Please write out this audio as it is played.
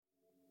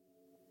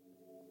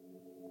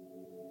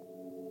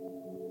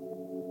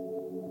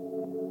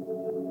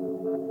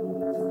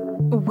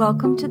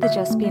Welcome to the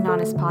Just Being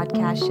Honest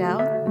podcast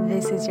show.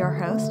 This is your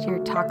host,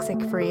 your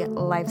toxic-free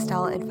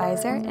lifestyle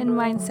advisor and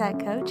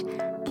mindset coach,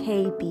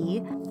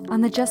 KB. On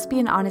the Just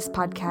Being Honest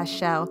podcast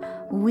show,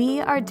 we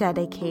are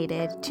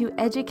dedicated to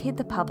educate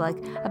the public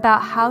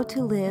about how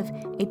to live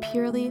a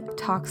purely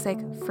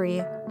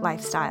toxic-free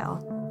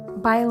lifestyle.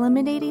 By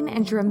eliminating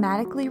and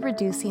dramatically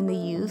reducing the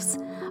use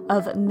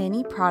of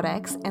many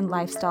products and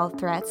lifestyle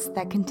threats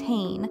that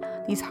contain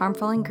these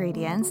harmful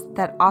ingredients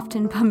that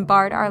often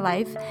bombard our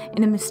life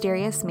in a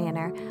mysterious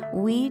manner,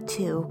 we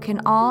too can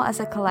all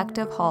as a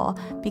collective whole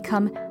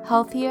become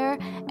healthier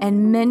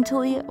and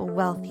mentally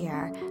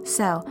wealthier.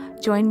 So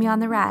join me on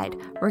the ride.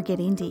 We're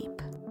getting deep.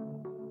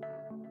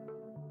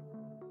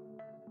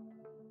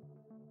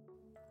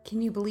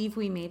 Can you believe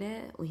we made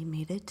it? We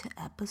made it to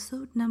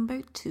episode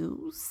number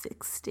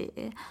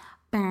 260.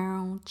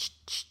 I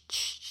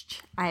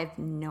have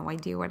no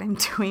idea what I'm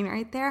doing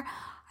right there.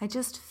 I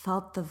just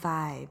felt the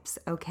vibes,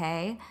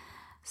 okay?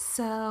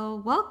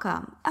 So,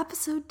 welcome.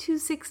 Episode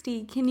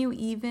 260. Can you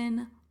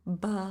even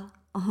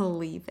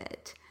believe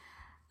it?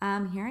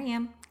 Here I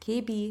am,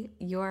 KB,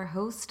 your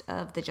host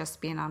of the Just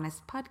Being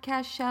Honest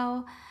podcast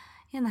show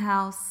in the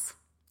house.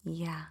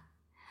 Yeah.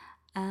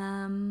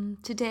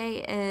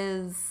 Today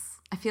is,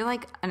 I feel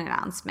like an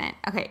announcement.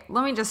 Okay,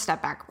 let me just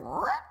step back.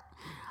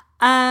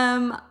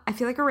 I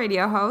feel like a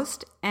radio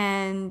host,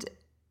 and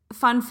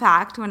fun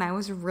fact, when I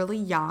was really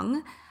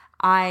young,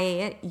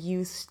 I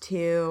used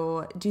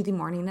to do the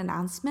morning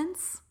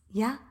announcements.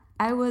 Yeah,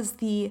 I was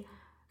the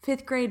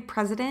 5th grade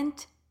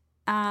president.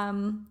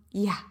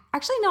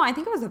 Actually, no, I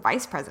think I was a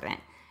vice president.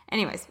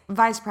 Anyways,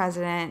 vice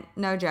president,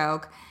 no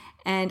joke.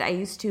 And I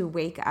used to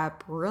wake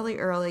up really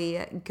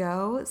early,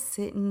 go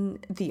sit in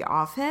the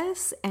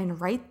office,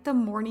 and write the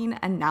morning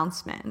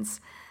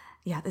announcements.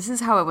 Yeah, this is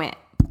how it went.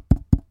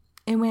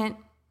 It went,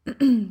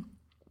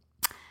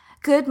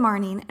 good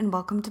morning and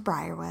welcome to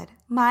Briarwood.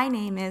 My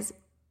name is,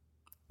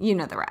 you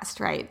know the rest,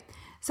 right?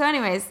 So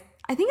anyways,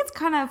 I think it's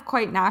kind of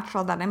quite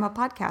natural that I'm a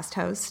podcast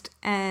host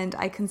and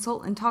I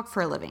consult and talk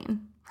for a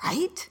living,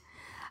 right?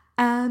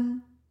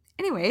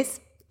 Anyways,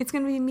 it's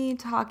going to be me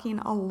talking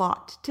a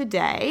lot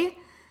today.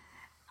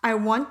 I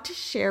want to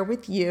share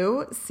with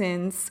you,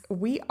 since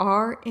we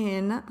are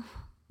in,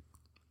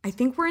 I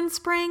think we're in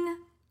spring.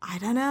 I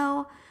don't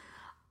know.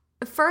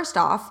 First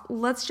off,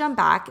 let's jump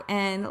back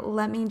and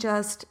let me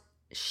just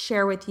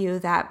share with you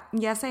that,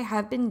 yes, I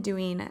have been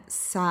doing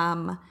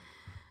some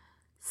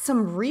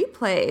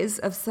replays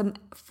of some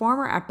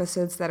former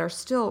episodes that are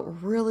still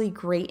really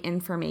great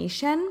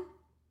information.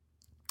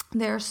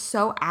 They're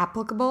so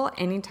applicable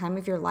any time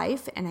of your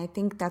life, and I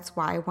think that's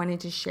why I wanted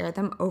to share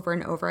them over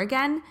and over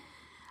again.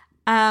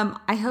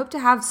 I hope to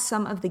have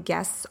some of the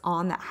guests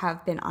on that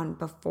have been on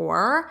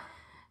before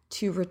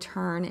to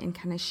return and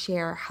kind of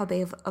share how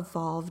they've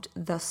evolved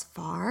thus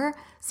far.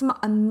 Some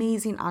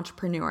amazing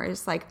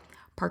entrepreneurs like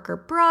Parker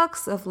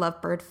Brooks of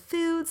Lovebird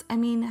Foods. I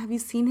mean, have you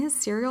seen his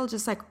cereal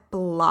just like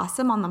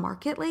blossom on the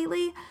market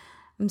lately?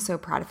 I'm so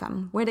proud of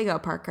him. Way to go,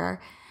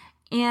 Parker.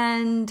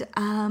 And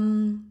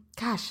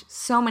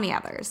so many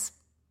others.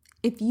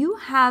 If you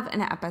have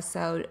an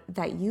episode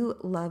that you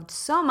loved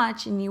so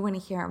much and you want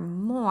to hear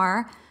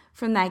more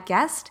from that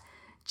guest,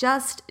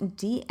 just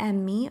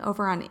DM me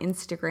over on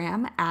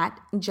Instagram at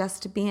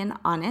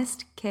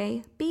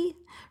justbeinghonest.kb.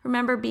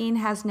 Remember, being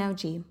has no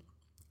G.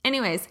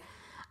 Anyways,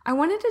 I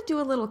wanted to do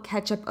a little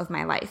catch up of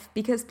my life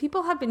because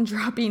people have been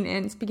dropping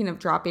in, speaking of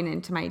dropping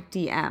into my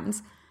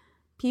DMs,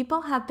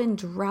 people have been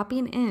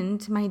dropping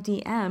into my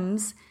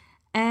DMs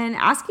and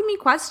asking me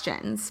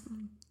questions,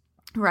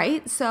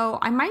 right? So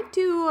I might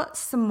do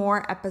some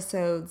more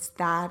episodes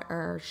that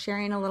are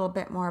sharing a little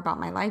bit more about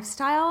my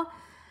lifestyle.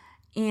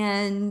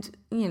 And,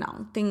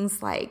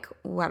 things like,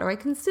 what do I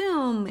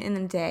consume in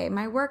the day,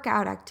 my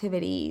workout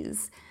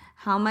activities,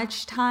 how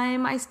much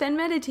time I spend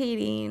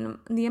meditating,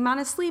 the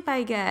amount of sleep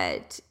I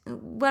get,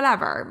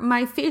 whatever,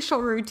 my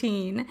facial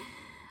routine,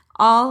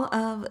 all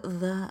of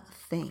the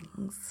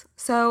things.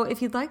 So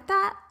if you'd like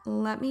that,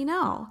 let me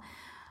know.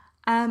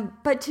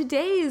 But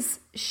today's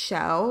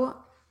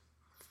show,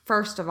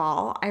 first of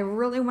all, I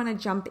really want to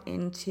jump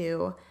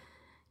into,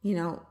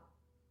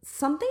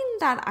 something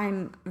that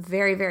I'm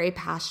very, very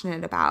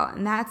passionate about,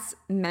 and that's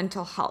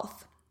mental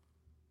health.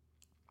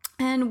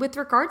 And with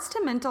regards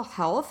to mental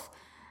health,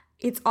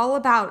 it's all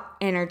about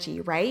energy,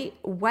 right?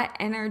 What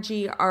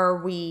energy are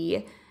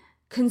we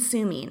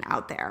consuming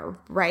out there,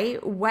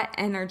 right? What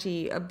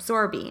energy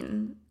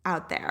absorbing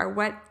out there?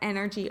 What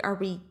energy are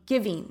we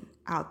giving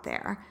out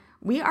there?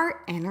 We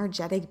are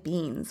energetic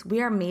beings.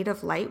 We are made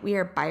of light. We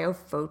are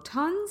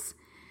biophotons.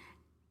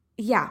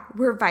 Yeah,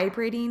 we're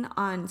vibrating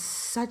on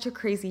such a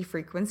crazy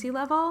frequency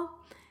level,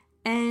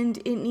 and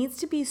it needs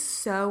to be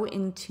so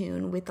in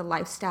tune with the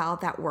lifestyle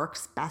that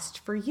works best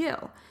for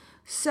you.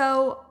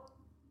 So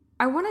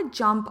I want to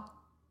jump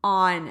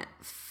on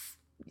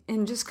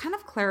and just kind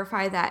of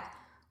clarify that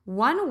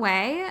one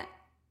way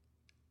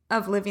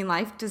of living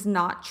life does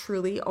not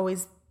truly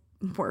always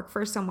work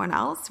for someone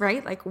else,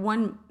 right? Like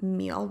one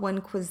meal,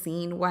 one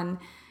cuisine, one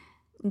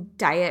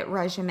diet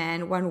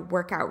regimen, one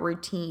workout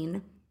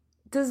routine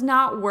does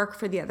not work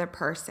for the other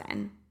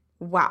person.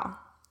 Wow.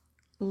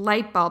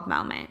 Light bulb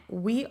moment.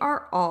 We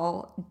are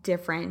all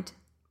different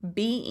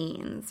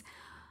beings.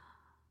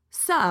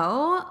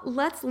 So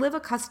let's live a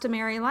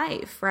customary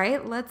life,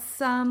 right? Let's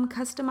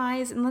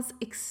customize and let's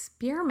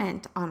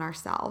experiment on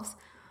ourselves.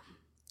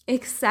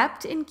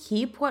 Accept and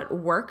keep what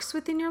works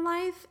within your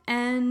life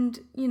and,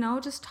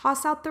 just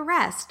toss out the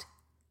rest.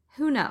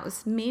 Who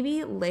knows?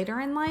 Maybe later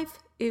in life,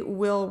 it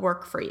will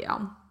work for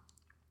you.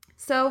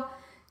 So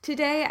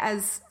today,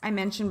 as I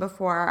mentioned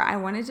before, I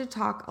wanted to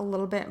talk a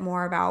little bit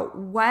more about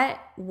what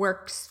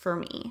works for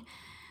me.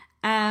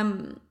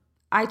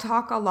 I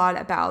talk a lot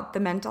about the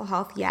mental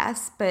health,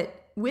 yes,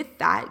 but with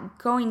that,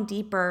 going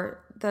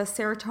deeper, the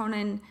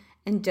serotonin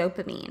and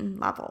dopamine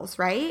levels,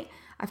 right?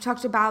 I've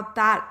talked about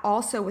that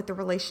also with the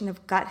relation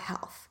of gut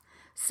health.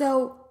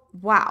 So,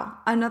 wow,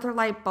 another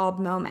light bulb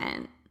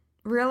moment.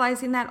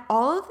 Realizing that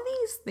all of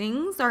these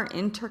things are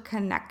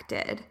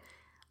interconnected.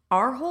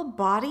 Our whole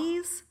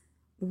bodies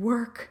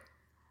work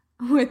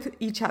with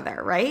each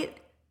other, right?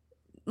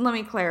 Let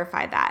me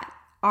clarify that.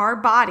 Our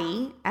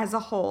body as a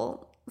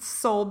whole,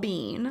 soul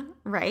being,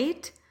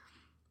 right?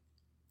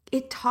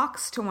 It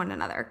talks to one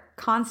another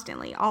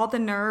constantly. All the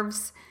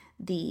nerves,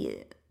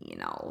 the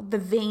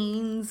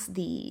veins,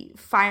 the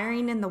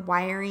firing and the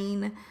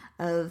wiring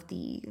of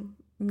the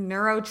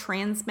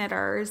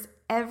neurotransmitters,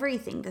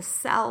 everything, the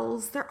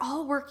cells, they're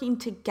all working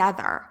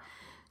together.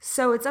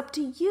 So it's up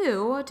to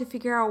you to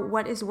figure out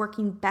what is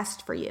working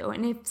best for you.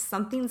 And if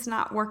something's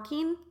not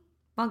working,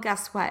 well,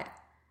 guess what?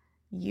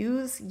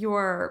 Use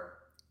your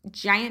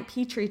giant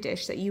petri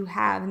dish that you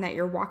have and that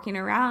you're walking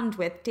around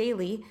with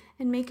daily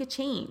and make a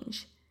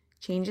change.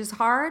 Change is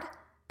hard,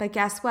 but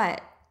guess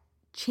what?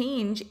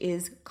 Change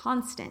is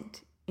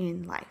constant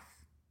in life.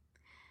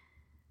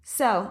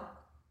 So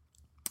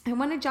I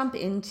want to jump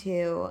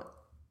into,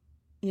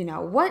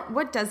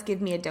 what does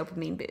give me a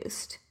dopamine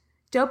boost?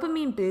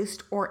 Dopamine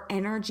boost or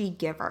energy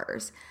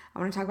givers. I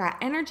want to talk about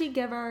energy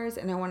givers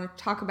and I want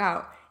to talk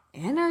about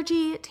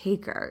energy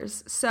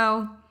takers.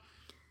 So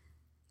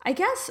I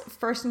guess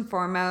first and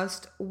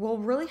foremost, I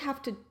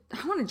want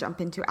to jump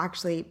into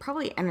actually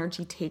probably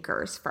energy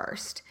takers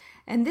first.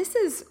 And this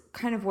is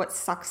kind of what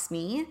sucks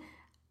me.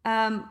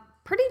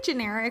 Pretty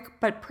generic,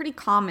 but pretty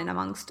common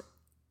amongst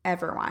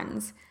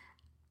everyone's.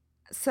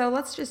 So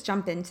let's just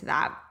jump into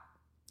that.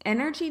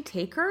 Energy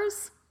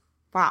takers?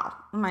 Wow.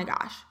 Oh my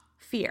gosh.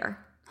 Fear.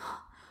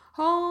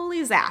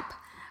 Holy zap,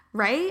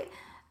 right?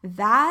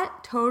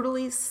 That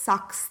totally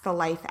sucks the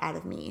life out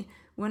of me.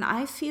 When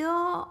I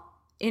feel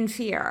in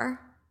fear,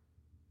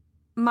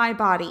 my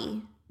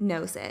body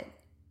knows it.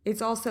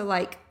 It's also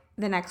like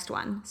the next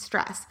one,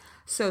 stress.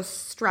 So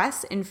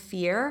stress and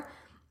fear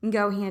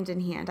go hand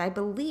in hand. I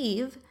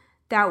believe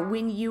that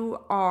when you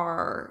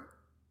are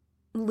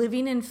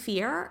living in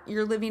fear,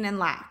 you're living in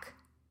lack,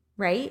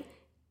 right?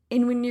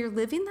 And when you're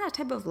living that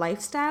type of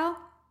lifestyle,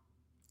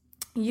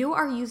 you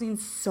are using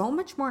so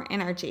much more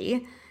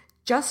energy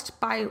just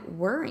by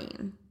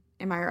worrying.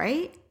 Am I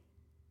right?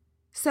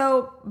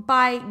 So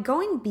by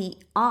going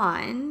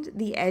beyond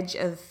the edge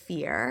of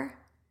fear,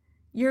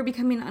 you're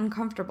becoming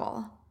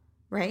uncomfortable,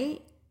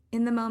 right?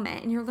 In the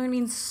moment. And you're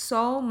learning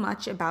so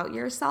much about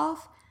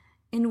yourself.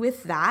 And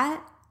with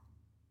that,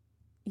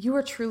 you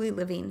are truly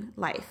living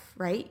life,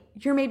 right?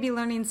 You're maybe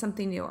learning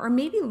something new or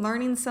maybe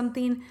learning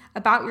something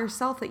about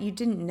yourself that you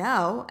didn't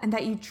know and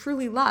that you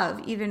truly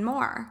love even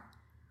more.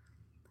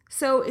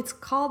 So it's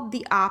called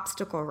the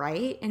obstacle,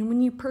 right? And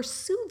when you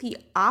pursue the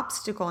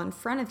obstacle in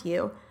front of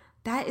you,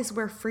 that is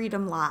where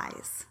freedom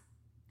lies.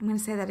 I'm going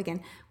to say that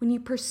again. When you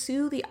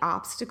pursue the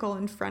obstacle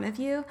in front of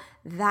you,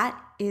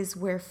 that is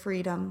where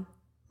freedom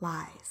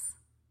lies.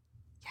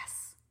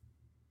 Yes.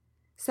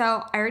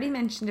 So I already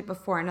mentioned it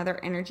before. Another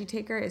energy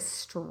taker is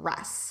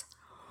stress.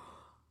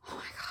 Oh my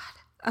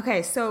God.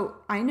 Okay, so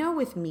I know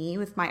with me,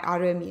 with my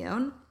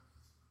autoimmune,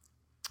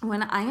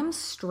 when I'm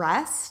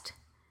stressed,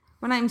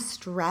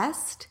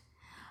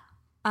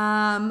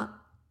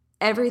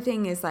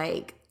 everything is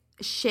like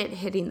shit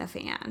hitting the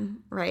fan,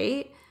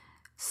 right?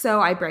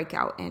 So I break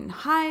out in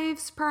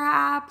hives,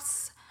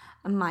 perhaps.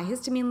 My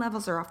histamine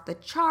levels are off the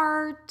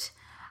chart.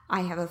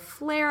 I have a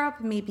flare up.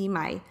 Maybe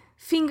my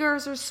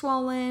fingers are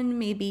swollen.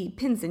 Maybe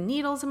pins and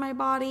needles in my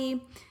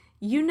body.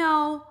 You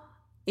know,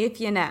 if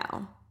you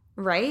know,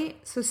 right?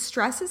 So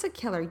stress is a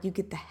killer. You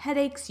get the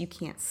headaches. You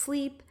can't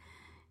sleep.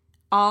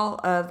 All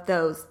of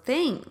those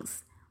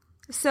things.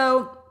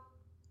 So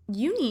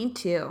you need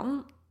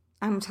to,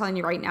 I'm telling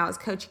you right now as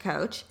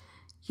coach,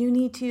 you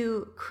need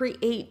to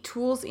create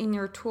tools in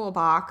your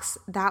toolbox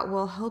that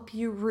will help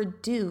you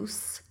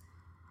reduce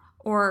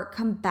or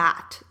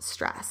combat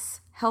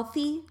stress.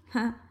 Healthy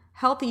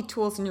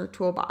tools in your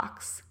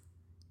toolbox.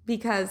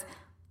 Because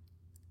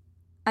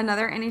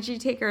another energy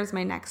taker is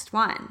my next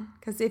one.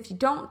 Because if you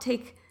don't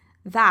take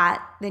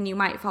that, then you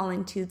might fall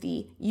into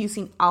the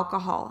using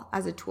alcohol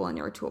as a tool in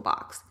your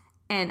toolbox.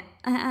 And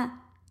I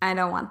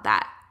don't want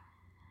that.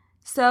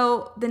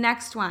 So the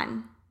next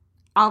one,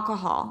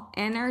 alcohol,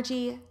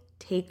 energy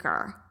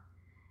taker.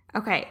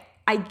 Okay,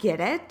 I get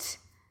it.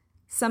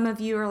 Some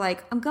of you are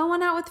like, I'm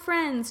going out with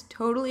friends,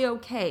 totally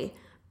okay.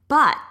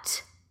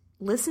 But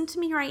listen to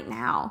me right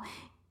now.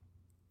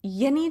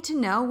 You need to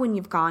know when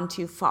you've gone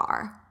too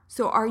far.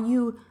 So are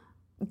you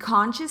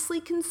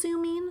consciously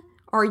consuming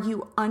or are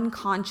you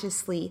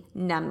unconsciously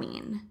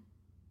numbing?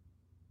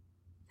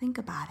 Think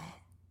about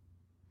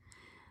it.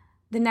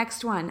 The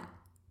next one,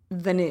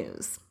 the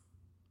news.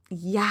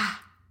 Yeah,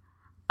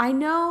 I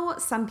know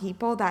some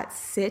people that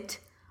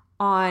sit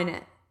on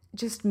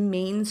just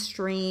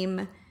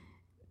mainstream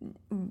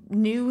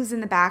news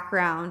in the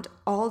background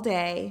all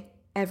day,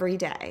 every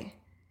day.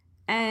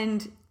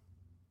 And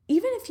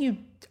even if you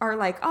are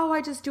like, oh,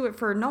 I just do it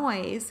for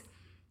noise,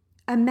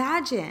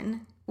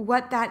 imagine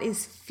what that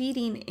is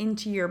feeding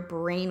into your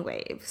brain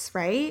waves,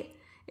 right?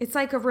 It's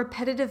like a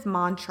repetitive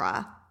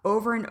mantra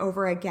over and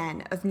over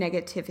again of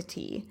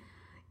negativity.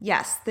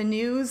 Yes, the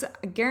news,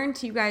 I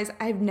guarantee you guys,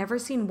 I've never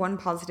seen one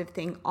positive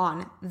thing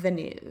on the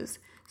news.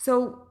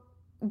 So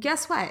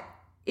guess what?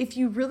 If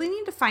you really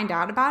need to find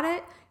out about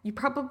it, you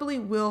probably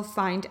will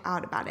find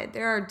out about it.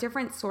 There are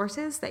different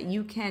sources that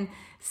you can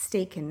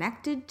stay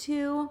connected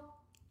to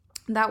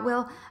that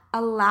will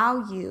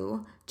allow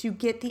you to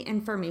get the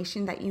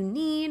information that you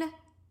need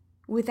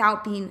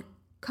without being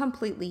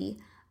completely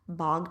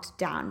bogged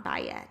down by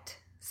it.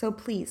 So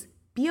please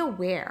be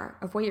aware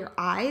of what your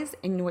eyes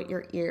and what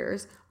your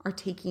ears are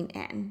taking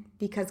in,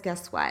 because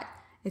guess what?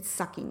 It's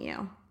sucking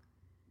you.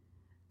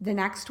 The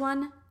next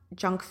one,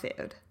 junk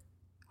food.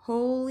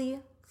 Holy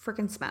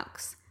freaking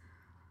smokes.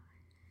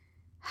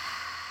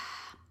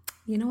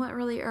 You know what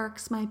really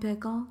irks my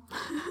pickle?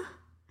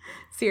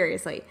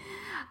 Seriously.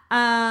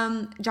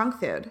 Junk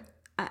food.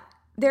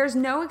 There's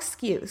no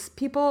excuse.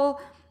 People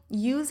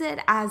use it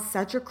as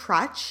such a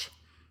crutch.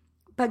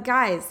 But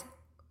guys,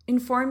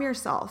 inform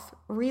yourself,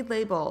 read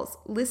labels,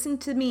 listen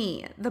to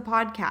me, the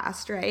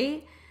podcast,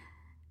 right?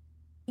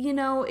 You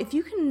know, if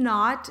you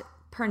cannot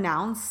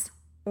pronounce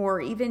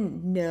or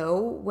even know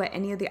what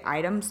any of the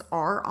items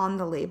are on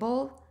the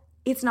label,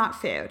 it's not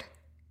food.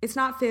 It's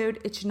not food.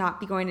 It should not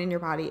be going in your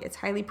body. It's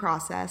highly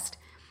processed.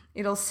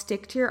 It'll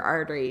stick to your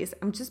arteries.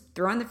 I'm just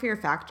throwing the fear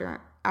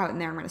factor out in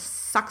there. I'm going to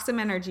suck some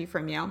energy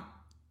from you.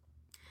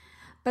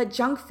 But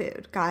junk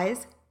food,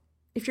 guys,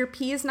 if your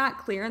pee is not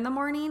clear in the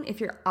morning, if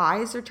your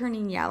eyes are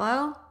turning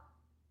yellow,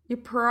 you're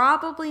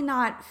probably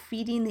not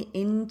feeding the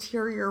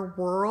interior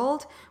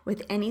world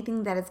with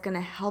anything that is going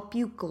to help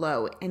you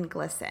glow and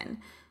glisten.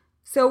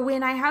 So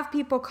when I have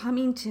people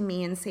coming to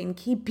me and saying,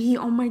 KB,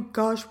 oh my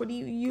gosh, what do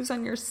you use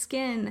on your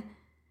skin?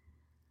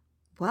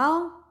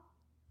 Well,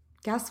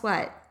 guess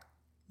what?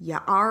 You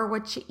are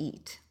what you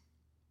eat.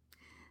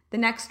 The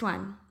next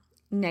one,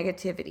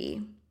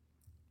 negativity.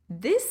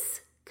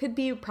 This could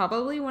be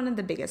probably one of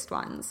the biggest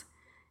ones.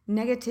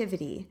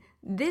 Negativity.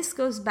 This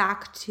goes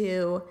back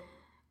to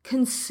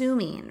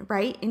consuming,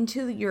 right,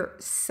 into your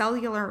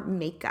cellular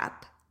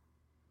makeup.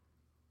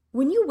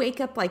 When you wake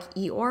up like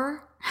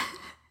Eeyore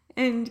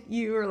and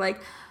you are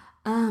like,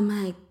 oh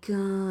my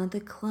God,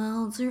 the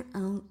clouds are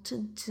out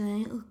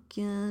today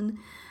again.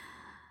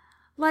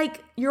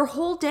 Like your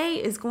whole day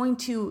is going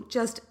to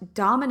just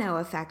domino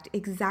effect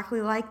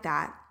exactly like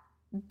that.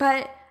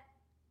 But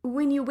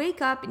when you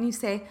wake up and you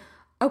say,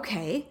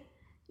 okay,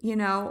 you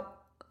know,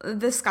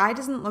 the sky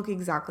doesn't look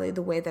exactly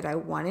the way that I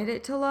wanted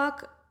it to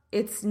look.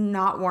 It's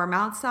not warm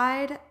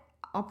outside.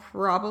 I'll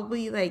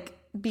probably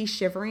be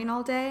shivering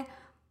all day,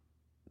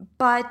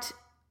 but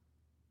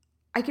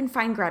I can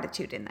find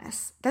gratitude in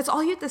this. That's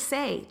all you have to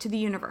say to the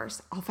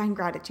universe. I'll find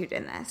gratitude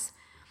in this.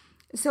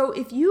 So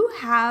if you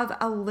have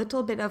a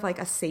little bit of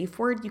a safe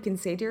word you can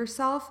say to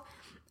yourself,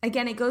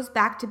 again, it goes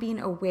back to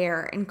being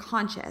aware and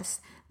conscious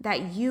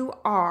that you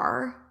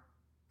are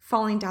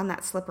falling down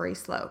that slippery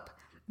slope,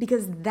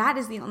 because that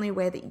is the only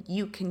way that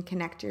you can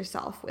connect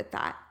yourself with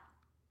that.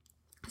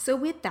 So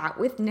with that,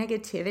 with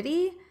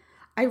negativity,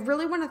 I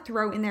really want to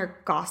throw in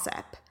there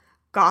gossip.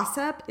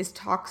 Gossip is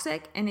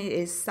toxic and it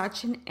is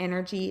such an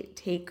energy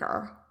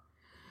taker.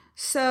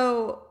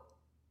 So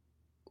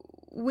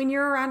when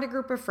you're around a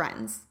group of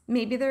friends,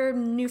 maybe they're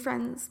new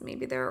friends,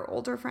 maybe they're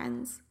older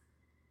friends,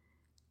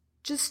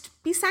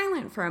 just be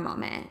silent for a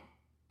moment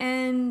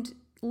and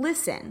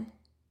listen.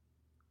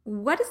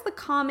 What is the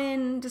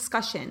common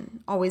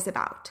discussion always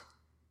about?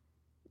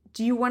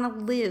 Do you want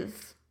to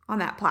live on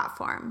that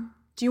platform?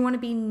 Do you want to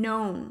be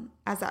known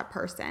as that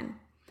person?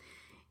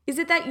 Is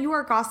it that you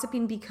are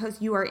gossiping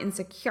because you are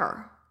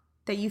insecure,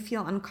 that you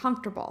feel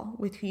uncomfortable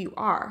with who you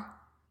are?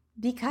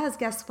 Because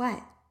guess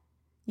what?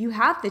 You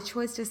have the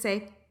choice to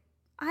say,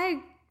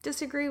 I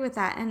disagree with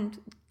that. And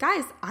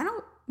guys, I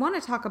don't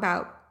want to talk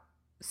about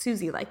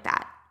Susie like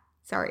that.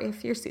 Sorry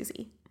if you're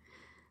Susie,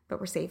 but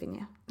we're saving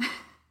you.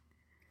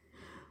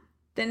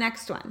 The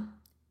next one,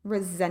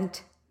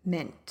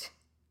 resentment.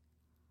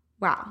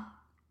 Wow.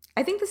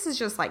 I think this is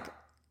just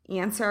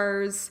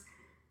answers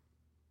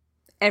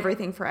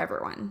everything for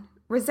everyone.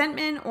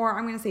 Resentment, or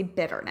I'm going to say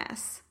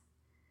bitterness.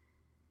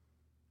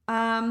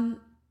 You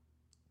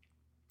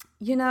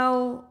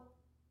know,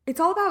 it's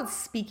all about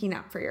speaking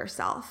up for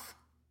yourself.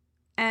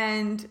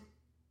 And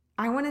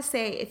I want to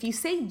say if you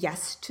say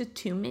yes to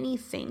too many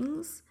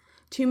things,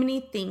 too many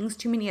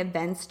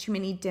events, too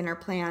many dinner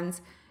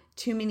plans,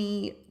 too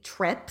many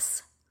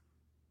trips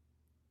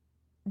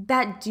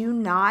that do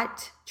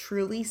not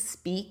truly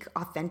speak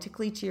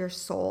authentically to your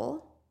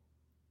soul,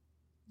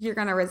 you're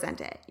going to resent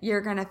it.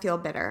 You're going to feel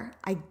bitter.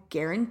 I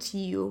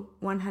guarantee you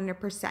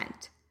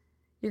 100%.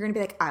 You're going to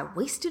be like, I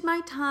wasted my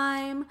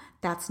time.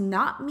 That's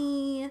not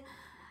me.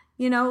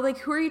 You know, like,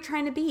 who are you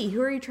trying to be?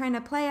 Who are you trying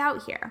to play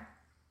out here?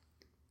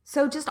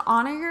 So just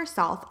honor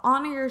yourself,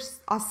 honor your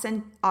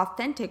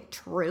authentic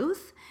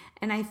truth.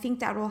 And I think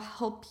that will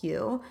help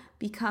you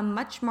become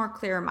much more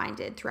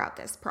clear-minded throughout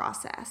this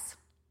process.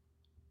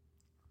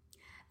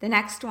 The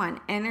next one,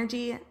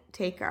 energy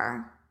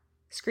taker,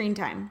 screen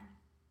time.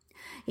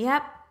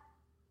 Yep,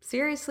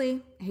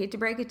 seriously, I hate to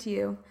break it to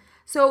you.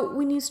 So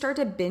when you start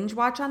to binge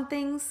watch on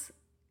things,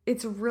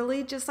 it's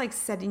really just like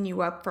setting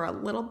you up for a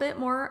little bit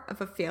more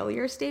of a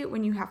failure state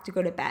when you have to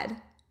go to bed.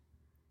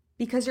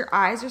 Because your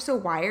eyes are so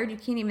wired, you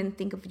can't even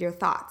think of your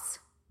thoughts.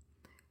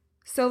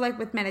 So like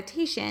with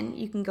meditation,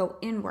 you can go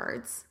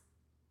inwards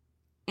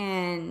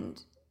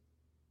and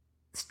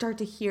start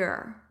to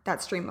hear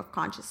that stream of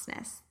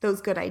consciousness, those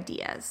good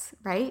ideas,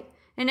 right?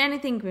 And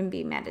anything can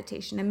be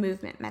meditation, a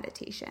movement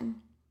meditation.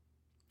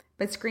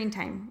 But screen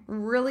time,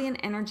 really an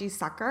energy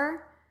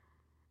sucker.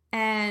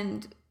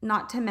 And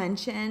not to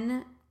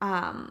mention,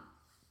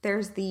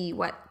 there's the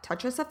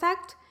Tetris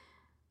effect.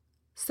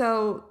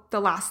 So the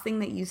last thing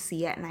that you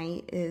see at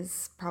night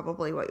is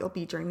probably what you'll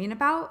be dreaming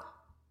about.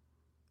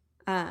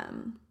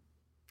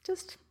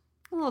 Just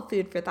a little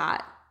food for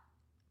thought.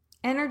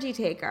 Energy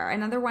taker.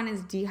 Another one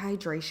is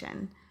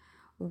dehydration.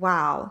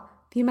 Wow.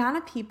 The amount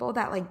of people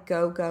that like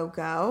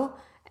go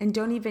and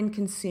don't even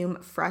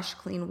consume fresh,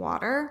 clean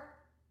water,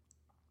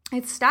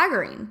 it's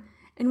staggering.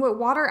 And what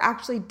water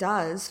actually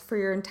does for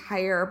your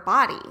entire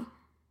body,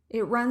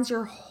 it runs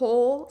your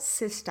whole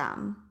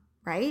system,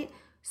 right?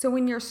 So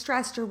when you're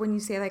stressed or when you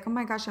say like, oh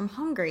my gosh, I'm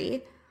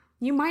hungry,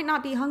 you might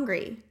not be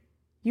hungry.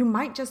 You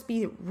might just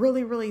be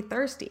really, really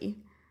thirsty.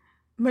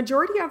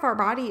 Majority of our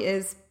body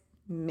is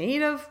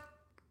made of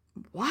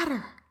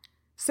water.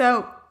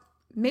 So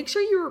make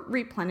sure you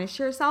replenish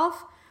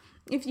yourself.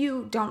 If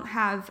you don't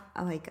have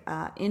like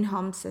an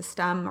in-home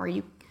system or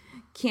you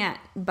can't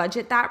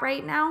budget that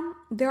right now,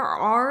 there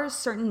are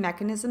certain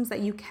mechanisms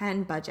that you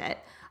can budget.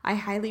 I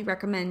highly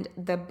recommend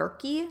the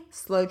Berkey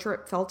Slow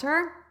Drip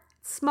Filter.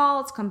 It's small,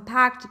 it's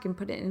compact. You can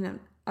put it in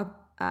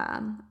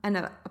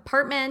an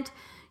apartment.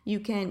 You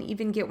can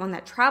even get one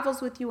that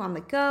travels with you on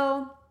the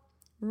go.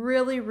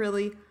 Really,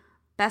 really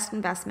best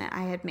investment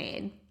I had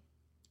made.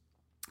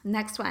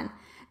 Next one.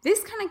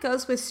 This kind of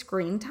goes with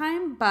screen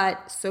time,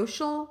 but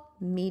social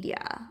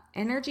media,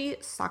 energy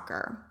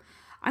sucker.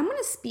 I'm going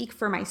to speak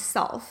for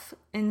myself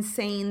in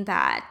saying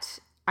that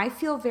I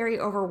feel very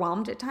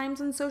overwhelmed at times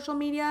on social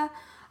media.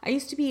 I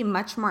used to be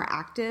much more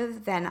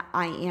active than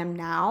I am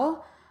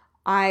now.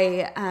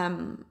 I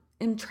am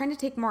trying to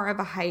take more of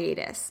a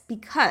hiatus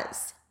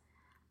because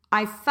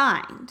I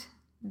find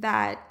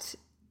that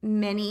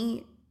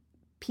many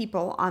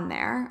people on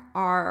there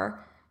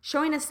are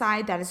showing a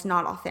side that is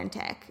not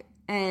authentic.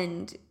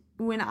 And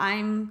when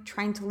I'm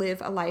trying to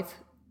live a life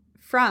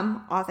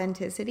from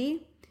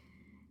authenticity,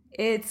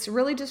 it's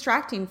really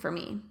distracting for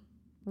me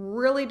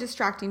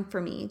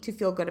to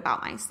feel good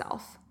about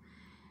myself.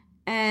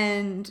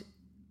 And,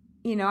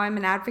 you know, I'm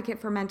an advocate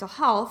for mental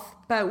health,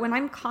 but when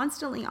I'm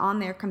constantly on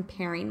there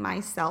comparing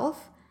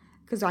myself,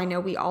 because I know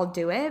we all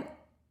do it,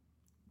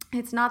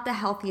 it's not the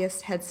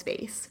healthiest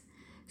headspace.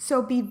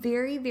 So be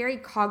very, very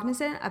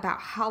cognizant about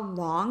how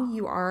long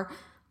you are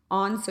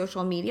on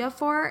social media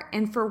for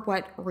and for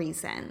what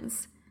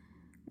reasons.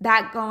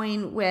 That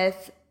going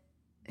with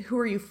who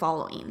are you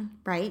following,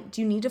 right?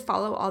 Do you need to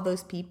follow all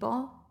those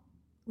people?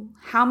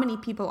 How many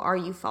people are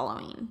you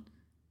following,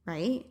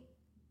 right?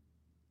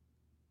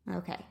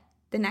 Okay,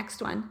 the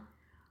next one.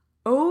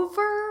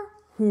 Overworking.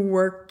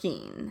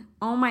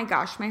 Oh my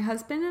gosh, my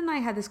husband and I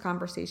had this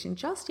conversation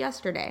just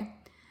yesterday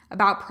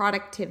about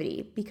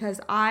productivity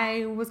because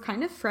I was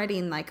kind of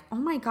fretting like, oh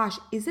my gosh,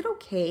 is it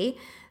okay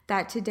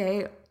that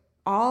today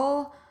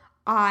all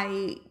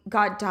I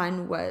got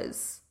done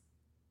was,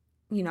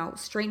 you know,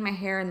 straighten my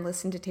hair and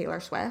listen to Taylor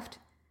Swift?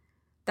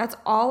 That's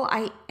all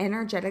I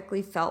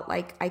energetically felt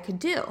like I could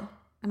do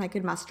and I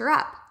could muster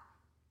up.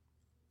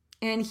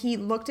 And he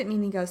looked at me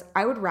and he goes,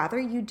 I would rather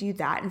you do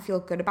that and feel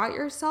good about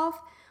yourself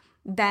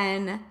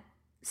than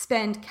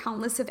spend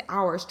countless of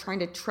hours trying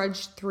to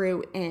trudge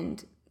through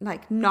and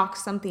like knock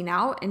something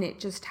out and it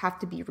just have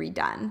to be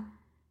redone.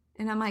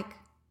 And I'm like,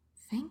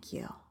 thank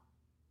you.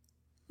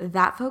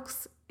 That,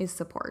 folks, is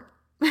support.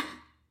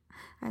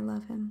 I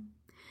love him.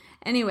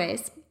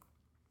 Anyways,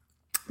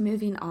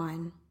 moving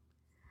on.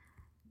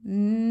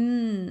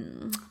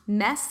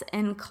 Mess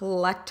and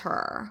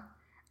clutter.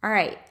 All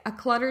right, a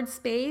cluttered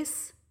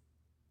space,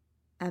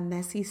 a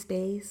messy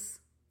space,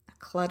 a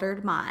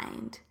cluttered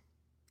mind.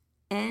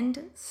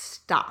 End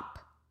stop.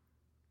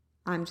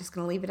 I'm just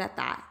going to leave it at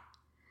that.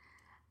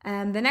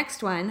 The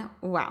next one,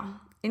 wow,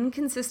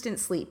 inconsistent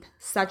sleep,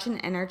 such an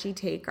energy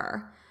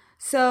taker.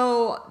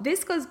 So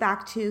this goes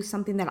back to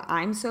something that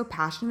I'm so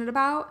passionate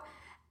about,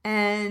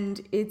 and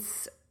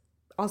it's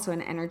also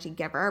an energy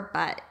giver,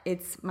 but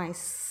it's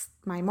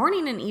my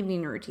morning and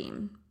evening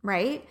routine,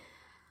 right?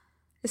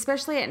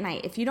 Especially at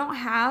night. If you don't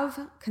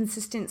have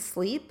consistent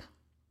sleep,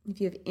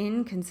 if you have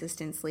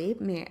inconsistent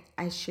sleep,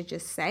 I should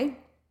just say,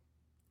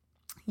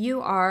 you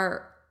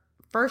are,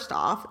 first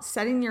off,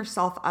 setting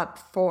yourself up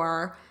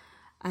for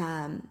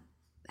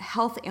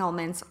health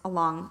ailments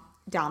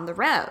down the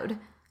road,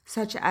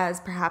 such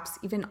as perhaps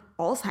even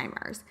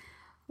Alzheimer's.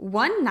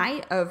 One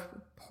night of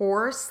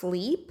poor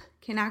sleep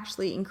can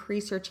actually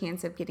increase your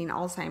chance of getting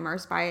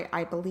Alzheimer's by,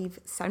 I believe,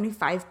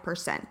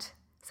 75%.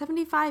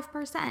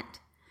 75%.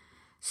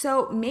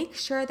 So make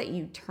sure that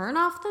you turn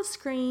off the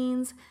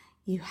screens,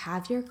 you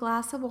have your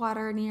glass of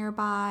water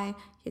nearby,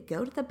 you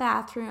go to the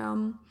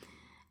bathroom,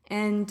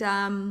 and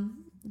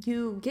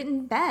you get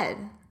in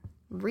bed,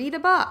 read a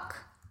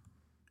book,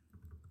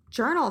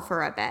 journal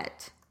for a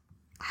bit.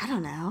 I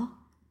don't know,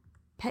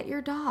 pet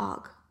your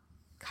dog,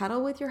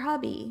 cuddle with your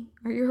hubby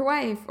or your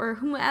wife or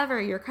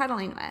whomever you're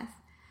cuddling with.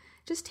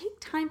 Just take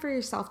time for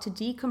yourself to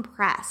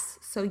decompress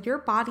so your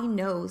body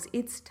knows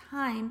it's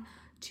time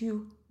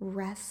to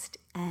rest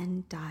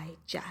and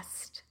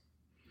digest.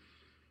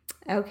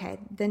 Okay,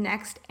 the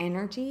next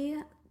energy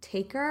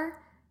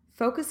taker,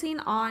 focusing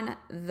on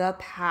the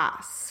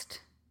past.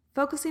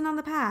 Focusing on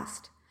the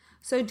past.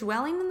 So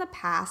dwelling in the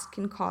past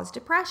can cause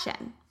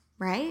depression,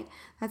 right?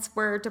 That's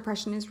where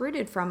depression is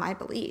rooted from, I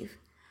believe.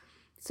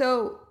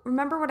 So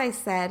remember what I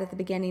said at the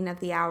beginning of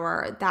the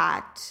hour,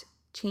 that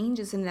change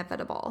is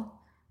inevitable.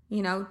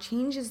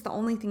 Change is the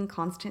only thing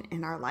constant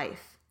in our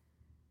life.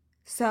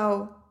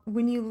 So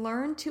when you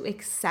learn to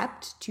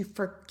accept, to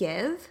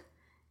forgive,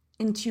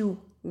 and to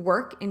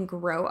work and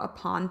grow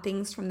upon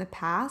things from the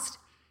past,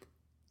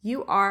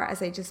 you are,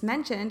 as I just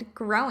mentioned,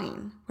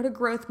 growing. What a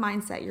growth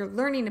mindset. You're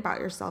learning about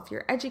yourself.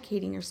 You're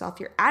educating yourself.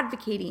 You're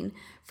advocating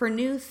for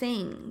new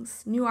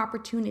things, new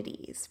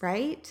opportunities,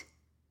 right?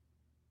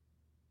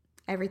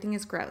 Everything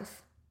is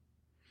growth.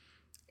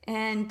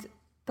 And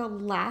the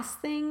last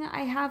thing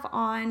I have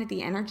on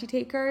the energy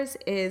takers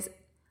is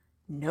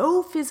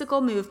no physical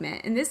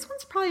movement. And this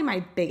one's probably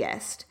my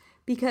biggest,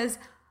 because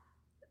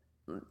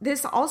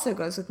this also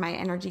goes with my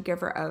energy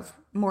giver of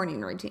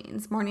morning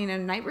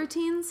and night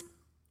routines.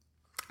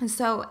 And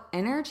so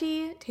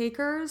energy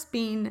takers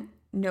being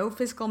no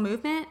physical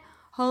movement,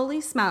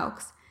 holy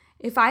smokes.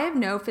 If I have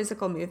no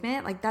physical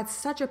movement, like that's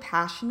such a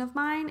passion of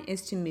mine,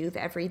 is to move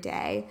every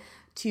day,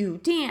 to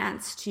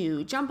dance,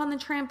 to jump on the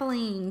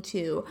trampoline,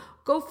 to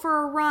go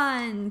for a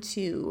run,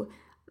 to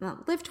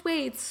lift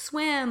weights,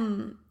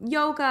 swim,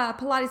 yoga,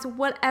 Pilates,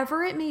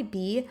 whatever it may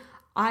be.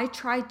 I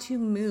try to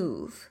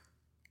move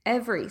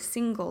every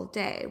single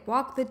day,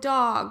 walk the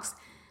dogs,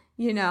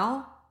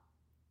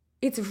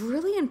 It's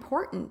really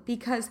important,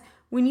 because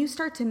when you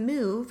start to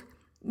move,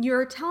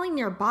 you're telling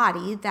your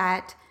body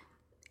that,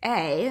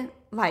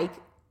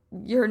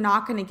 you're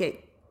not going to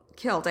get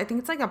killed. I think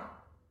it's like a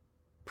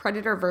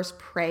predator versus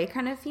prey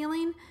kind of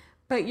feeling,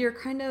 but you're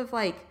kind of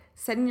like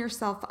setting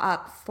yourself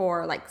up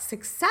for like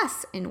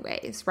success in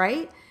ways,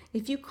 right?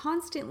 If you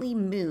constantly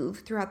move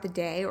throughout the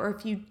day, or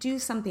if you do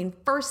something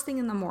first thing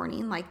in the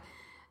morning, like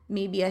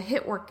maybe a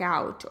HIIT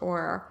workout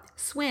or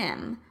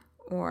swim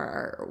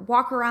or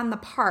walk around the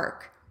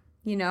park,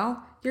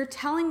 you're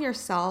telling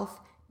yourself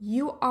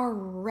you are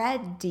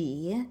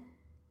ready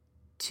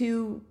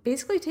to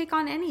basically take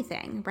on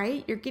anything,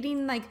 right? You're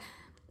getting like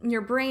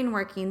your brain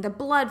working, the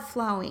blood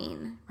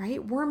flowing,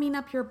 right? Warming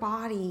up your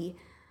body,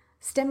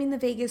 stemming the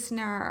vagus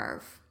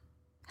nerve,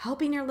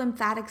 helping your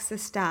lymphatic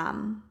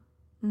system,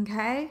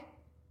 okay?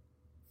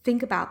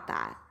 Think about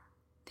that.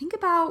 Think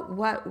about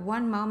what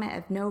one moment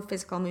of no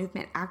physical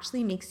movement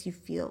actually makes you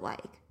feel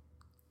like.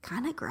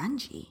 Kind of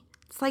grungy.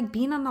 It's like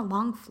being on a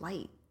long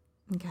flight,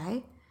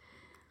 okay?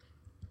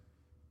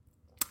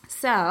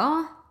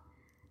 So,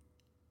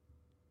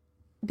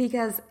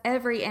 because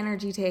every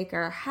energy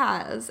taker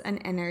has an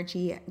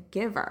energy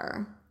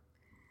giver.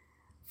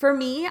 For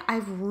me,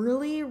 I've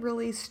really,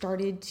 really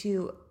started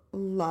to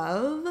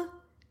love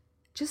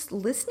just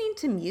listening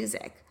to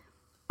music.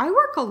 I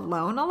work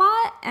alone a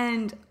lot,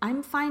 and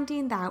I'm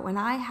finding that when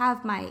I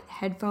have my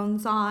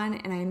headphones on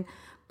and I'm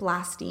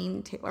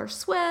blasting Taylor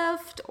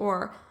Swift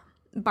or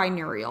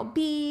binaural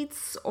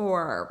beats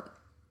or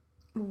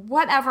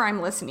whatever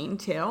I'm listening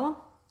to,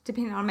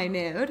 depending on my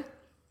mood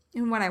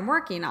and what I'm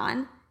working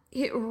on,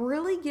 it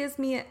really gives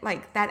me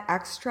like that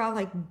extra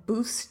like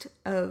boost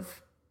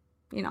of,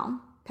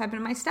 pep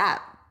in my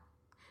step.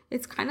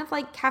 It's kind of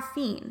like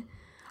caffeine.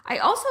 I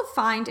also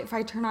find if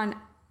I turn on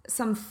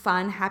some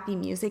fun, happy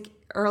music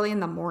early in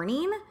the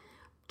morning,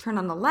 turn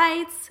on the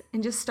lights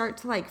and just start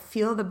to like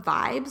feel the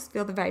vibes,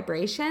 feel the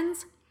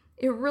vibrations,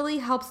 it really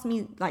helps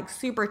me like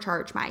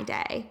supercharge my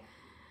day.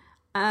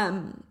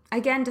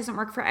 Again, doesn't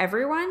work for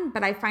everyone,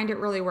 but I find it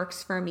really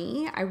works for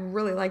me. I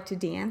really like to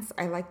dance.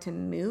 I like to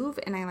move,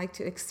 and I like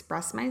to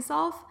express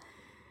myself.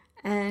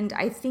 And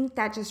I think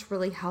that just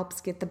really helps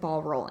get the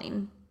ball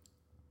rolling.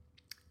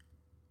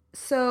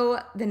 So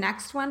the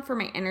next one for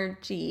my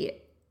energy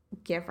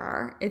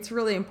giver. It's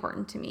really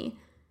important to me.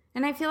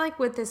 And I feel like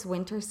with this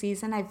winter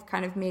season, I've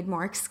kind of made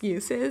more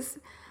excuses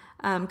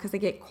because I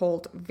get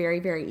cold very,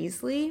 very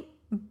easily.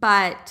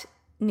 But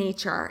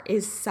nature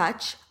is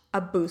such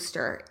a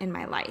booster in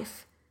my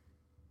life.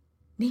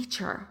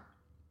 Nature.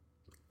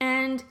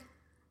 And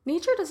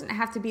nature doesn't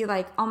have to be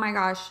like, oh my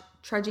gosh,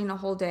 trudging a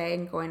whole day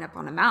and going up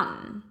on a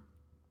mountain.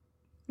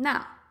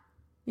 No.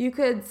 You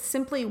could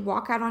simply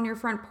walk out on your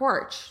front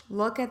porch,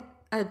 look at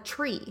a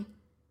tree,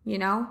 you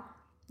know?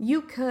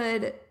 You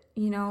could,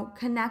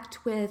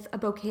 connect with a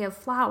bouquet of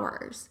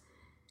flowers.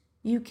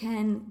 You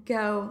can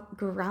go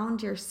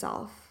ground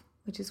yourself,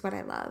 which is what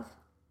I love.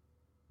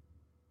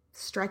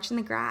 Stretch in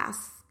the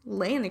grass,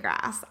 lay in the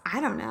grass,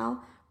 I don't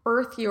know,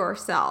 earth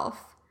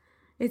yourself.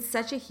 It's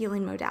such a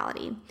healing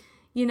modality.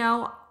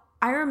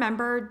 I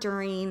remember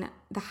during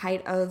the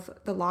height of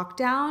the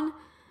lockdown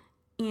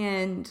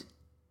and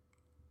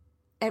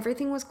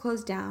everything was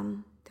closed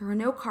down. There were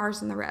no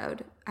cars on the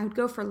road. I would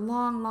go for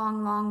long,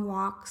 long, long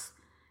walks.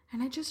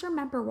 And I just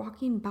remember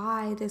walking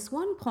by this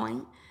one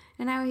point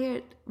and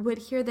I would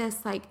hear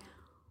this like,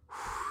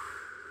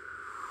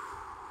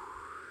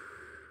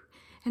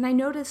 and I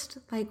noticed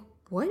like,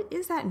 what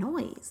is that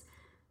noise?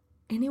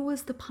 And it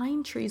was the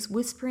pine trees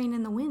whispering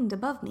in the wind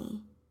above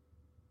me.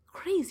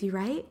 Crazy,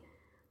 right?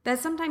 That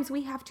sometimes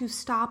we have to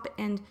stop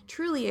and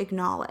truly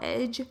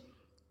acknowledge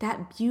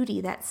that beauty,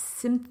 that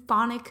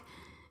symphonic,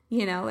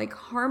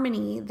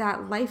 harmony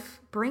that life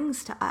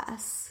brings to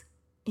us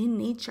in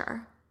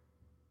nature.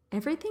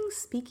 Everything's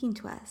speaking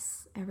to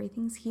us.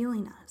 Everything's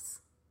healing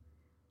us.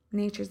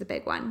 Nature's a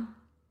big one.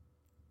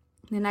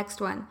 The next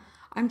one,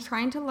 I'm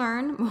trying to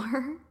learn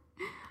more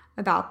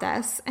about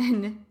this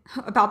and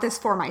about this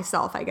for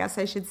myself, I guess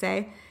I should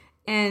say,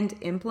 and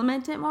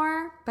implement it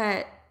more,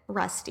 but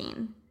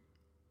resting.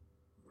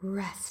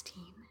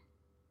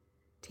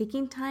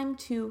 Taking time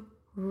to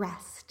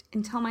rest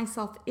and tell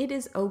myself it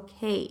is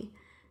okay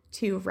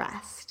to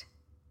rest,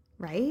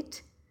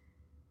 right?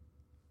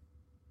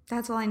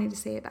 That's all I need to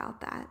say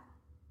about that.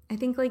 I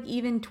think like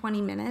even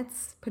 20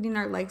 minutes, putting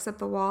our legs up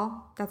the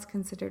wall, that's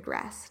considered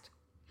rest.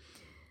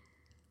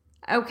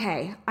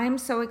 Okay, I'm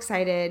so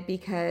excited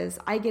because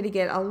I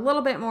get a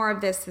little bit more of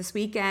this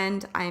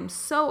weekend. I'm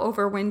so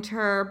over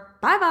winter.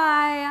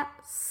 Bye-bye.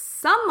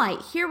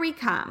 Sunlight, here we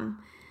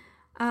come.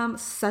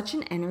 Such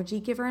an energy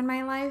giver in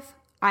my life.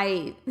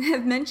 I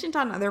have mentioned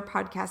on other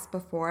podcasts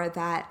before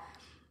that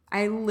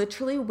I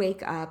literally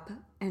wake up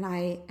and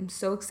I am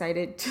so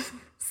excited to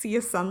see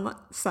a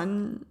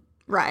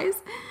sunrise.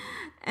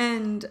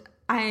 And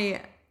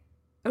I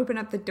open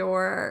up the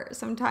door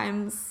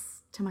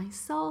sometimes to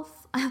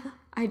myself.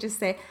 I just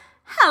say,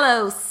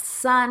 hello,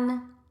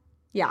 sun.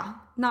 Yeah,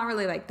 not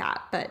really like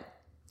that, but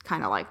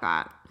kind of like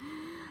that.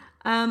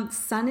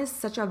 Sun is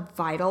such a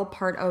vital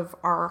part of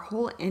our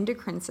whole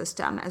endocrine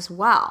system as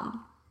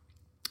well.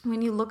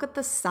 When you look at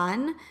the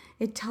sun,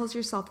 it tells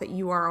yourself that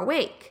you are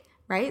awake,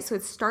 right? So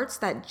it starts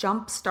that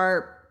jump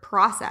start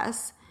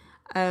process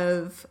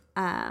of,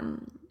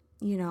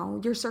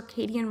 your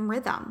circadian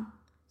rhythm.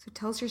 So it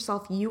tells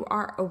yourself you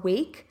are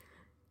awake,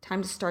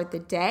 time to start the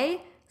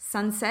day,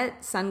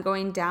 sunset, sun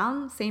going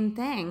down, same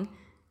thing.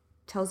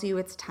 Tells you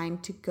it's time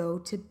to go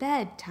to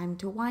bed, time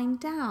to wind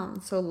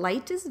down. So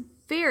light is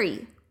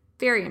very,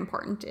 very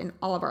important in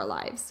all of our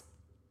lives.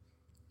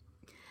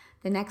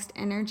 The next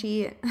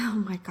energy,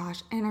 oh my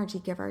gosh, energy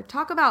giver.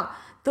 Talk about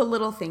the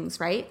little things,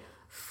 right?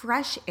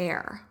 Fresh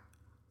air.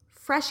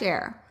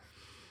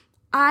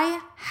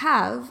 I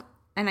have,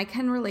 and I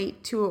can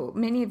relate to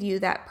many of you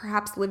that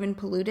perhaps live in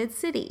polluted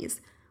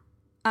cities,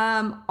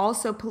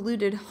 also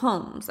polluted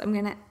homes. I'm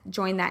going to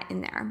join that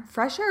in there.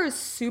 Fresh air is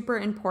super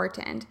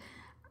important.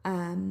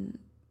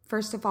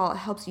 First of all, it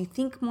helps you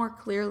think more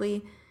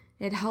clearly.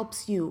 It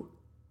helps you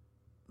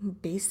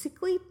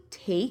basically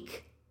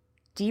take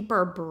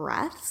deeper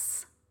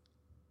breaths.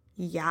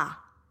 Yeah,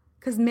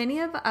 because many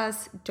of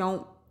us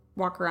don't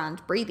walk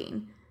around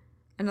breathing.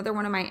 Another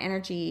one of my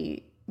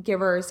energy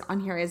givers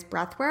on here is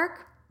breath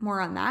work.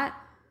 More on that.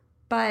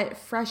 But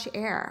fresh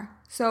air.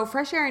 So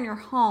fresh air in your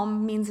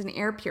home means an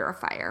air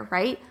purifier,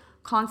 right?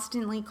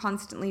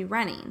 Constantly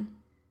running.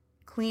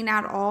 Clean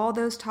out all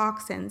those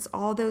toxins,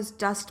 all those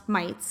dust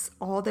mites,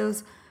 all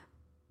those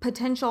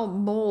potential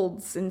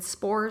molds and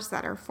spores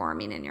that are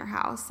forming in your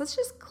house. Let's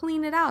just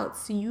clean it out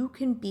so you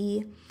can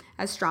be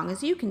as strong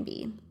as you can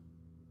be.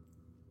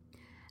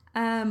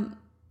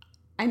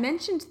 I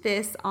mentioned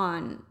this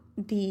on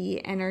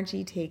the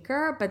energy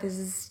taker, but this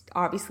is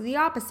obviously the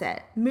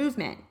opposite.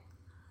 Movement.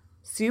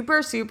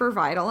 Super, super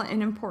vital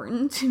and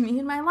important to me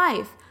in my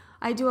life.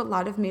 I do a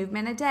lot of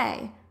movement a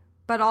day,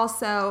 but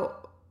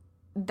also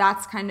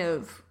that's kind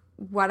of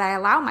what I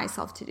allow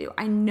myself to do.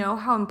 I know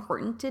how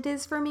important it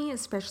is for me,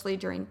 especially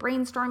during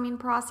brainstorming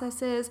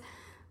processes,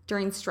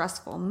 during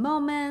stressful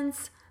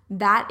moments.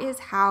 That is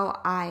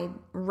how I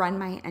run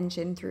my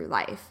engine through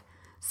life.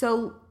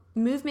 So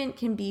movement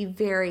can be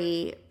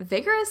very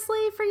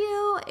vigorously for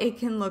you. It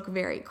can look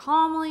very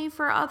calmly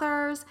for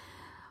others.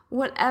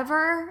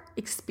 whatever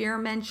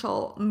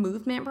experimental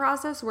movement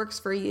process works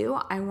for you,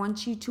 I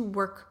want you to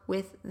work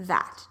with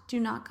that. Do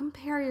not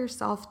compare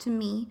yourself to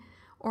me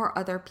or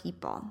other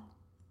people.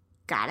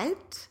 Got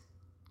it?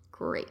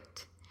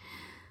 Great.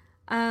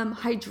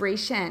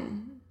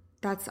 Hydration.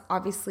 That's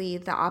obviously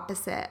the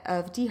opposite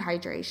of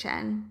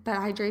dehydration, but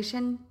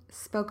hydration,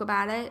 spoke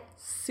about it,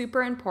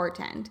 super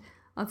important.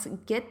 Let's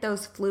get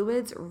those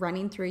fluids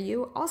running through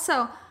you.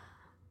 Also,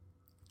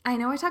 I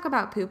know I talk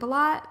about poop a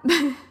lot,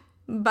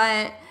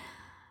 but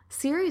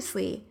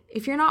seriously,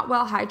 if you're not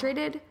well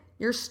hydrated,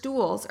 your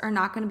stools are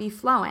not going to be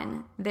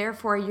flowing.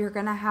 Therefore, you're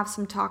going to have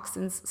some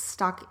toxins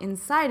stuck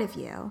inside of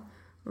you,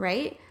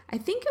 right? I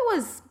think it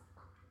was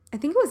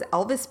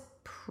Elvis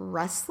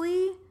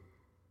Presley.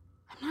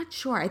 I'm not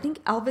sure. I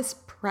think Elvis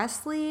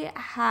Presley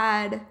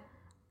had,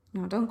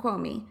 no, don't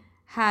quote me,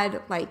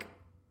 had like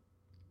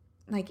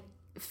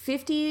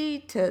 50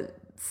 to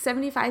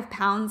 75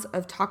 pounds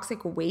of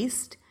toxic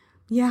waste,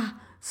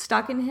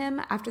 stuck in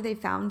him after they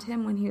found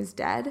him when he was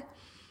dead.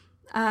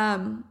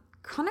 Kind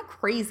of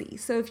crazy.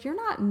 So if you're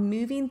not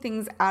moving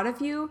things out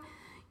of you,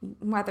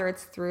 whether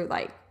it's through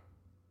like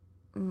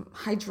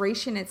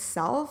hydration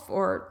itself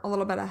or a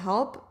little bit of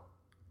help,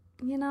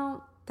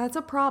 that's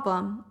a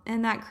problem.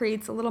 And that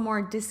creates a little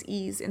more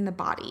dis-ease in the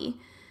body.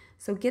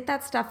 So get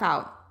that stuff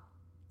out.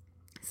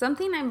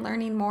 Something I'm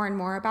learning more and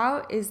more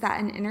about is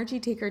that an energy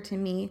taker to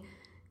me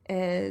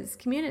is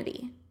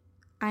community.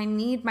 I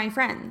need my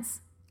friends.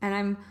 And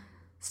I'm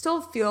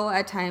still feel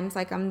at times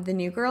like I'm the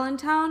new girl in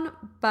town,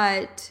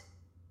 but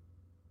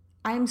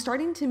I'm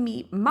starting to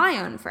meet my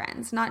own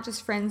friends, not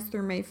just friends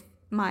through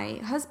my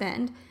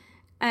husband.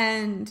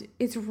 And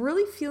it's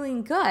really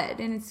feeling good.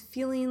 And it's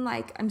feeling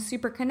like I'm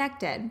super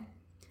connected.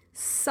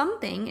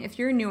 Something, if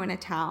you're new in a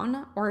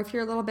town or if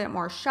you're a little bit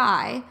more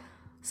shy,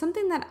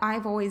 something that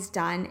I've always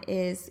done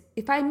is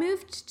if I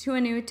moved to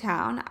a new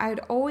town,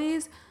 I'd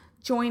always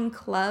join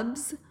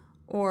clubs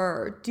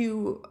or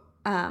do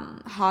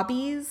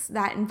hobbies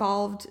that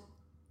involved,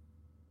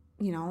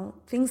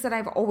 things that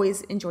I've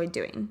always enjoyed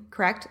doing,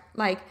 correct?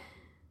 Like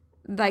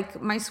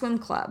my swim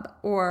club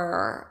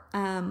or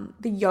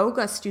the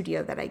yoga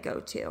studio that I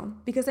go to,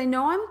 because I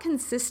know I'm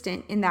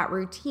consistent in that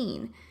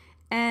routine.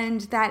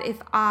 And that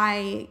if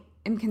I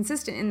am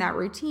consistent in that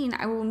routine,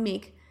 I will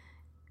make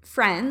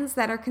friends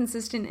that are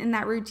consistent in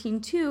that routine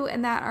too,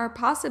 and that are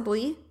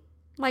possibly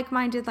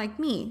like-minded like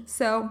me.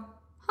 So,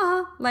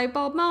 light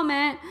bulb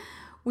moment,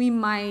 we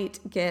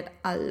might get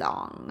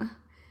along.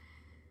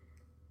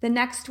 The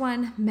next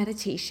one,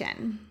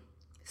 meditation.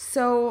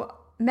 So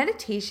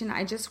meditation,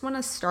 I just want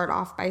to start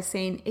off by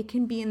saying it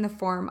can be in the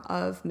form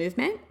of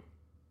movement.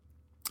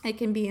 It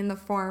can be in the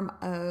form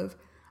of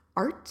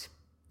art.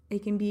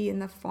 It can be in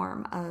the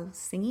form of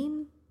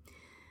singing.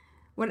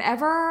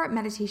 Whatever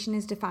meditation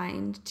is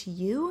defined to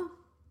you,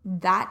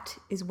 that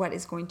is what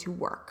is going to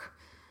work.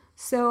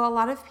 So a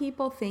lot of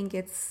people think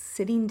it's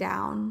sitting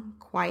down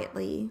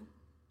quietly,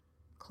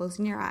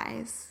 closing your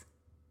eyes,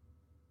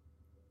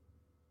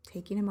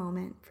 taking a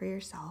moment for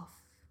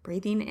yourself,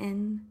 breathing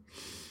in,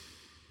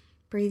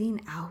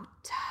 breathing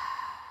out.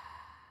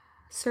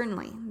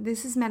 Certainly,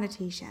 this is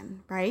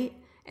meditation, right?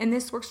 And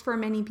this works for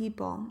many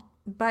people.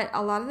 But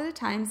a lot of the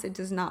times it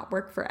does not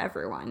work for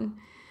everyone.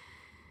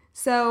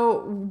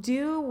 So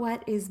do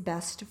what is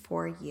best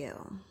for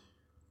you.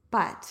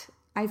 But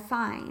I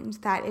find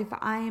that if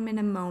I am in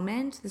a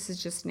moment, this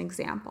is just an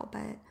example,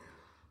 but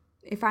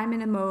if I'm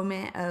in a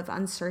moment of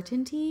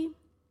uncertainty,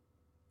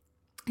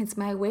 it's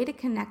my way to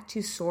connect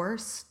to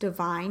source,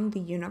 divine, the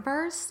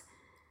universe,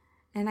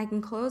 and I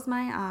can close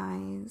my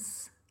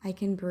eyes. I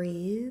can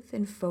breathe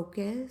and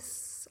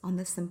focus on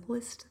the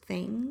simplest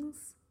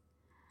things.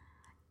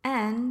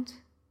 And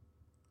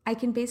I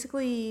can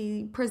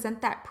basically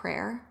present that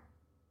prayer.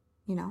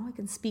 I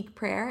can speak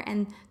prayer,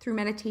 and through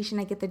meditation,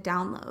 I get the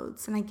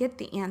downloads and I get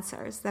the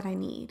answers that I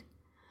need.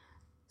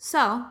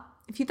 So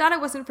if you thought it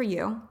wasn't for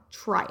you,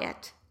 try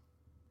it.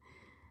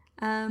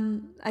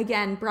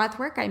 Again, breath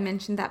work, I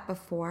mentioned that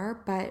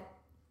before, but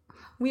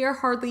we are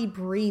hardly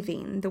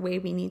breathing the way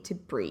we need to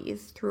breathe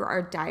through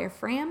our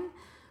diaphragm,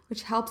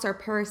 which helps our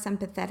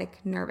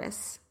parasympathetic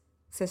nervous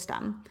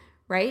system,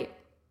 right?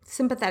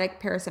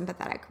 Sympathetic,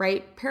 parasympathetic,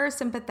 right?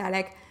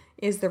 Parasympathetic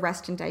is the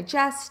rest and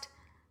digest.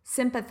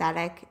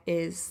 Sympathetic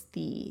is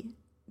the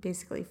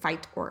basically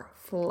fight or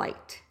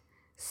flight.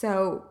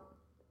 So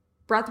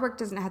breathwork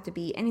doesn't have to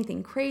be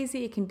anything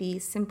crazy. It can be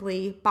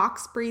simply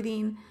box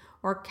breathing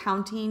or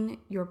counting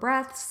your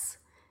breaths.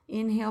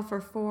 Inhale for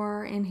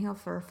 4, inhale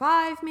for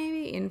 5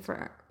 maybe,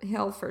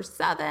 inhale for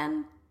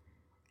 7,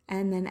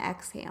 and then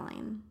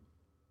exhaling.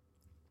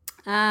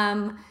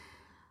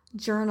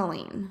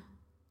 Journaling.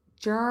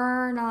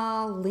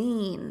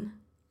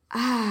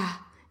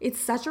 It's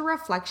such a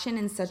reflection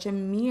and such a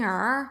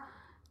mirror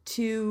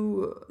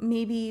to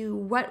maybe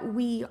what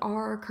we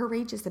are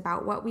courageous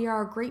about, what we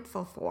are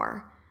grateful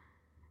for,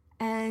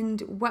 and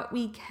what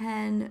we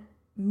can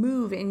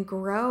move and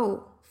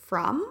grow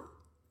from,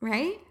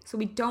 right? So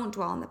we don't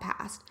dwell on the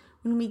past.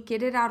 When we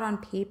get it out on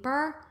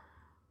paper,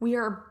 we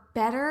are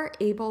better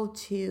able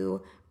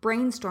to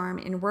brainstorm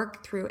and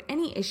work through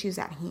any issues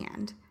at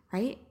hand,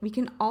 right? We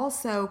can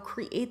also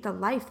create the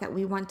life that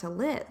we want to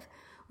live.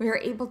 We are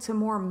able to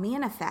more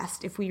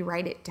manifest if we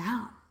write it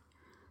down.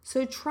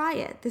 So try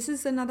it. This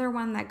is another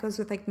one that goes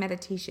with like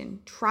meditation.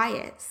 Try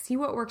it. See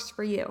what works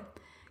for you.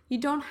 You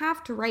don't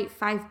have to write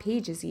 5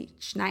 pages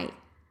each night.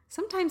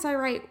 Sometimes I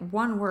write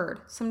 1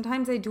 word.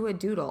 Sometimes I do a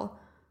doodle.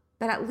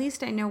 But at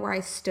least I know where I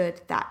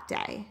stood that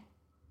day.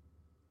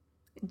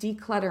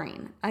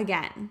 Decluttering.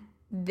 Again,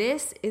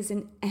 this is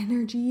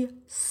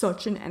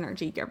such an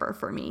energy giver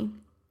for me.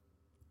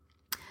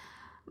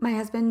 My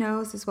husband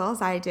knows as well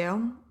as I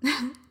do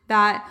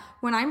that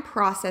when I'm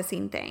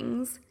processing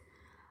things,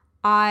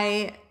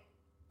 I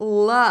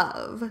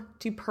love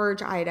to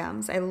purge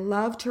items. I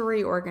love to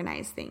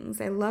reorganize things.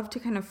 I love to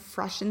kind of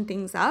freshen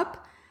things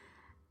up.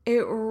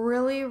 It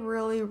really,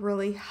 really,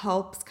 really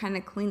helps kind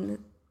of clean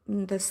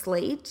the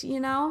slate,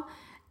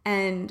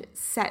 and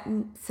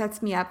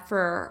sets me up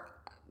for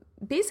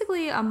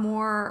basically a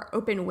more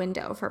open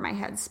window for my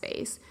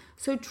headspace.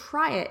 So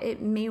try it.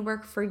 It may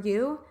work for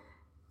you.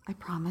 I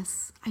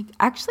promise. I'm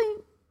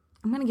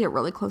going to get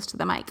really close to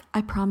the mic.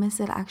 I promise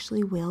it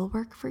actually will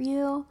work for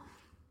you.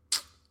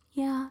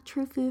 Yeah,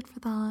 true food for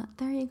thought.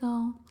 There you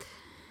go.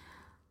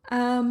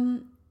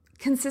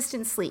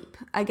 Consistent sleep.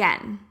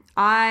 Again,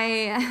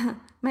 my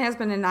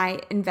husband and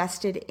I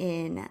invested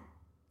in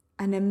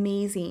an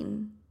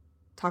amazing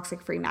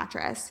toxic-free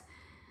mattress.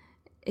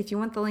 If you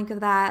want the link of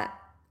that,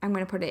 I'm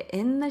going to put it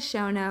in the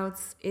show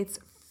notes. It's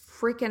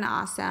freaking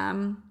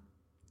awesome.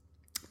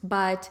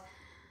 But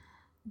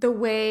the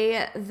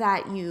way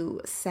that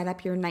you set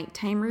up your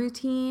nighttime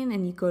routine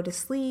and you go to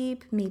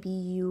sleep, maybe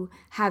you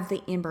have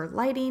the amber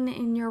lighting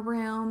in your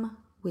room,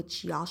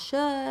 which y'all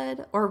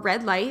should, or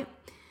red light,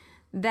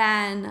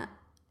 then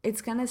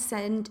it's going to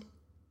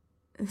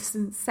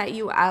set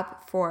you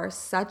up for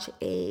such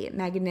a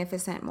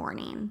magnificent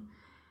morning.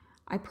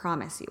 I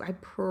promise you.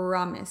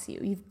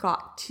 You've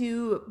got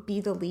to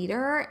be the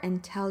leader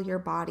and tell your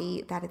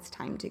body that it's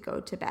time to go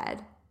to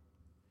bed.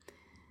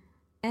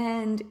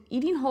 And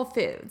eating whole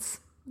foods.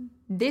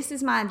 This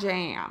is my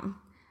jam,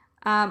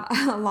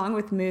 along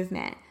with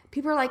movement.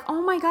 People are like,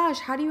 oh my gosh,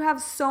 how do you have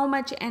so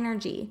much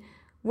energy?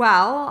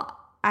 Well,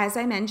 as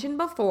I mentioned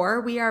before,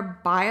 we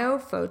are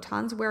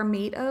biophotons. We're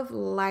made of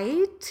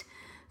light.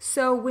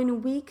 So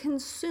when we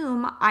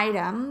consume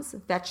items,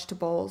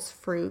 vegetables,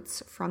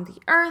 fruits from the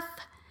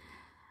earth,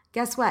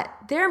 guess what?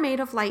 They're made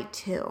of light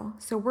too.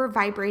 So we're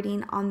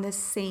vibrating on the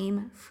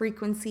same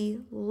frequency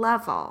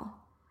level.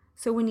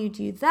 So when you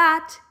do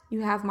that,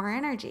 you have more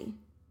energy.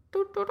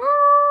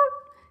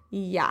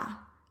 Yeah,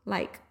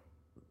 like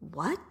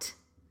what?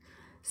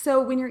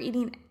 So when you're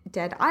eating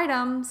dead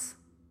items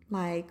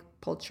like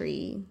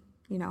poultry,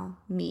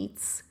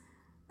 meats,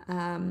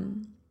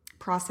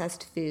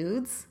 processed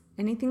foods,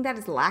 anything that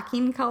is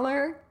lacking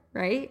color,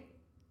 right?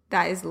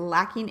 That is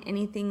lacking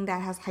anything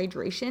that has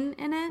hydration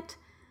in it,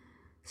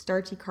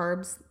 starchy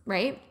carbs,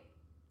 right?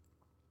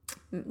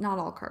 Not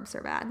all carbs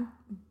are bad,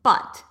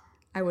 but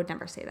I would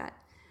never say that.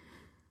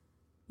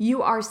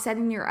 You are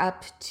setting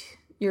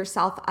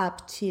yourself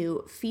up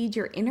to feed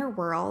your inner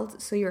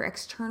world so your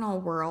external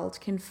world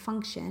can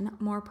function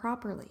more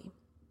properly.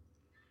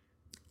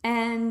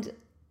 And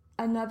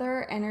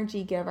another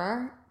energy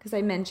giver, because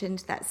I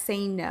mentioned that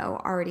saying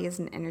no already is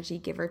an energy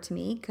giver to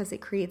me because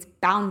it creates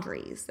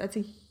boundaries. That's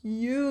a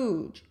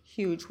huge,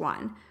 huge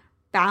one.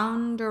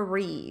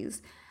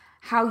 Boundaries.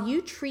 How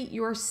you treat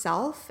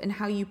yourself and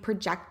how you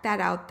project that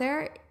out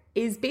there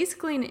is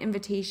basically an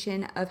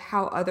invitation of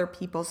how other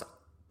people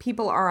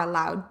are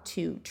allowed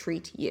to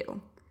treat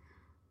you,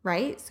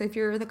 right? So if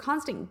you're the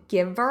constant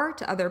giver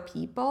to other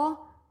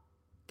people,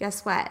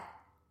 guess what?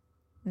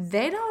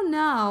 They don't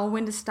know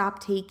when to stop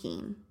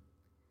taking.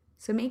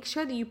 So make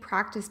sure that you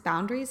practice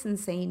boundaries and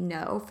say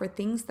no for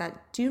things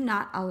that do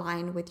not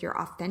align with your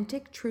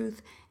authentic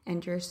truth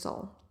and your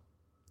soul.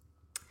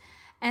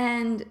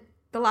 And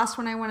the last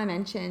one I want to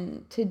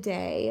mention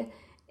today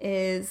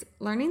is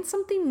learning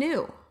something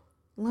new.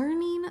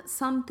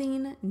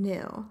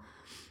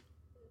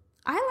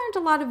 I learned a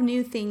lot of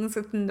new things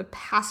within the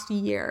past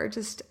year,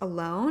 just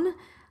alone,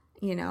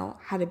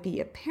 how to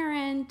be a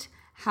parent,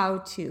 how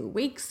to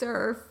wake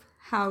surf,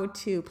 how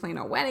to plan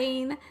a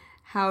wedding,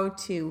 how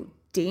to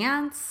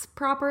dance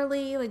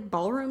properly, like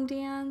ballroom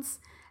dance,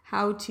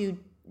 how to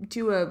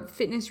do a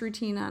fitness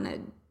routine on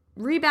a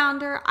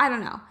rebounder. I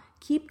don't know.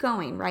 Keep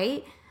going,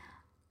 right?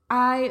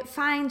 I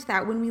find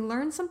that when we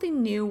learn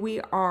something new,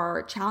 we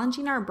are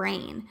challenging our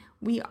brain.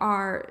 We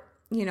are,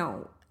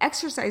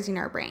 exercising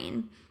our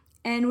brain.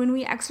 And when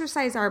we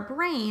exercise our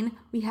brain,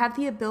 we have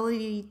the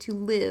ability to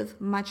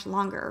live much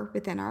longer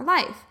within our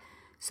life.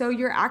 So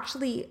you're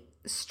actually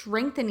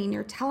strengthening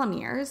your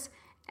telomeres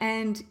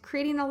and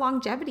creating a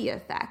longevity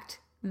effect,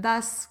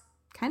 thus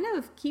kind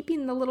of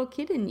keeping the little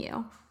kid in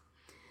you.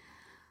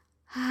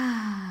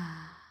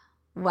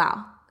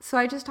 Wow. So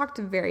I just talked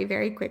very,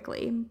 very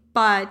quickly,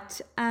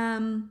 but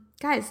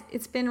guys,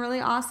 it's been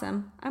really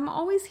awesome. I'm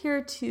always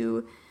here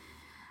to,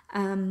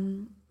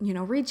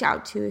 reach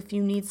out to if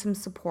you need some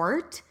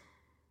support.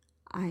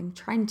 I'm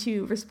trying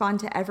to respond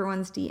to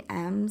everyone's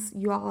DMs.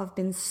 You all have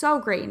been so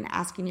great in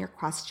asking your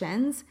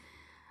questions.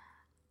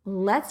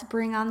 Let's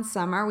bring on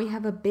summer. We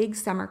have a big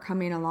summer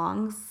coming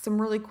along.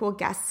 Some really cool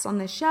guests on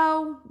the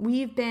show.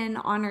 We've been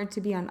honored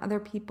to be on other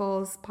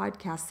people's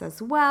podcasts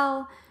as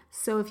well.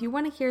 So if you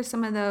want to hear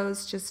some of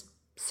those, just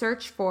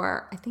search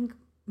for, I think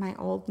my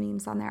old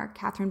name's on there.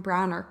 Catherine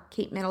Brown or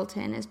Kate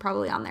Middleton is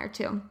probably on there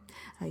too.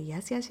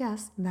 Yes.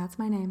 That's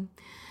my name.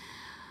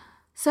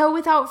 So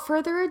without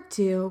further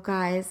ado,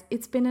 guys,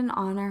 it's been an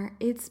honor.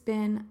 It's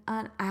been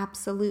an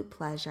absolute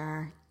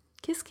pleasure.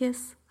 Kiss,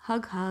 kiss,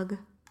 hug, hug.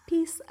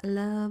 Peace,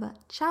 love,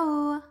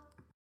 ciao.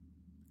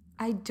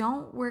 I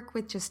don't work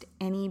with just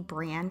any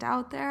brand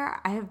out there.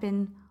 I have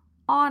been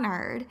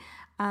honored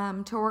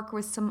to work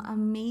with some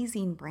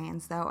amazing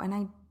brands though, and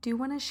I do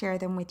want to share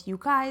them with you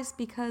guys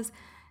because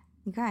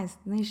you guys,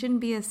 they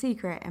shouldn't be a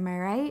secret, am I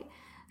right?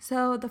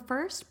 So the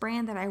first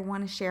brand that I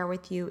want to share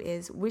with you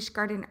is Wish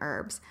Garden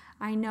Herbs.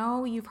 I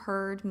know you've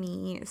heard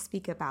me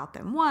speak about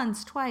them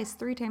once, twice,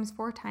 3 times,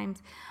 4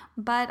 times,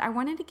 but I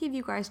wanted to give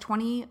you guys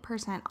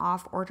 20%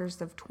 off orders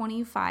of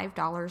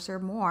 $25 or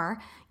more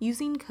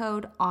using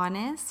code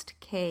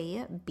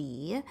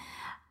HONESTKB.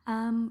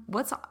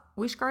 What's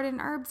Wish Garden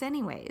Herbs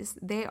anyways?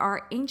 They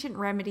are ancient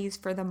remedies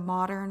for the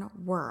modern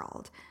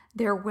world.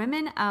 They're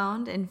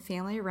women-owned and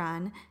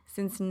family-run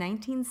since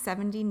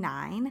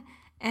 1979,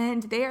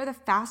 and they are the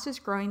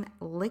fastest growing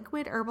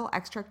liquid herbal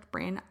extract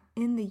brand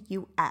in the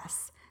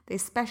US. They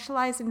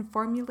specialize in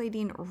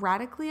formulating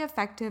radically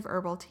effective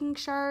herbal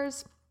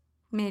tinctures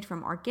made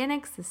from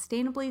organic,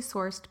 sustainably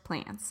sourced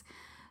plants.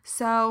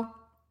 So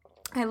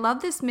I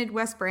love this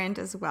Midwest brand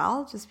as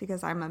well, just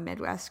because I'm a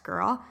Midwest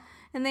girl.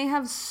 And they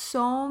have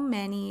so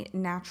many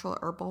natural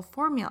herbal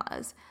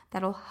formulas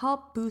that'll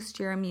help boost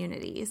your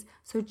immunities.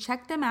 So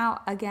check them out.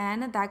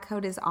 Again, that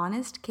code is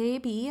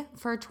HONESTKB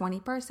for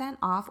 20%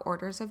 off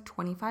orders of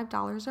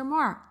 $25 or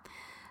more.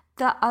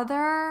 The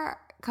other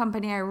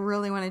company I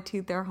really want to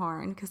toot their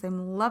horn because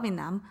I'm loving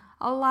them.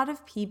 A lot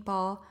of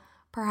people,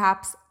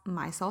 perhaps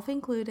myself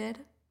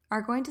included,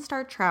 are going to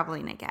start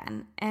traveling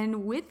again.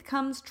 And with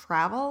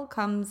travel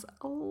comes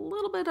a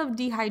little bit of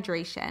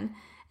dehydration.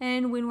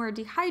 And when we're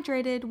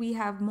dehydrated, we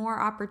have more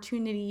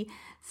opportunity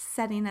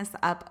setting us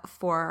up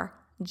for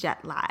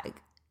jet lag.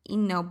 Y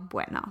no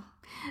bueno.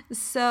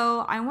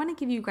 So I want to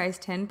give you guys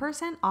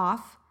 10%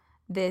 off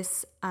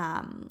this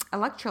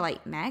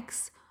electrolyte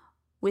mix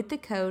with the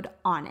code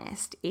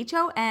HONEST,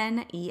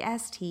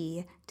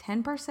 HONEST,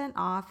 10%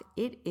 off.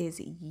 It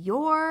is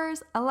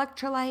yours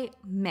electrolyte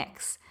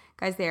mix.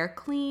 Guys, they are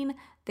clean.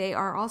 They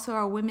are also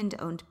a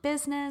women-owned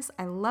business.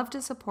 I love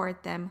to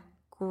support them.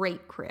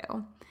 Great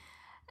crew.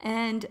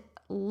 And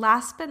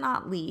last but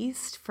not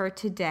least, for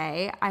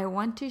today, I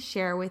want to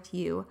share with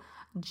you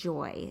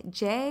Joy,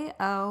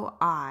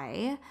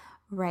 JOI,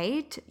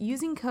 right?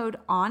 Using code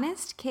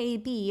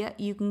HONESTKB,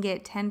 you can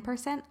get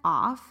 10%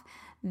 off.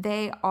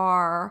 They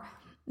are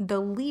the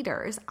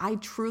leaders. I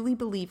truly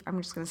believe,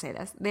 I'm just going to say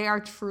this, they are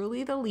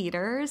truly the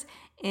leaders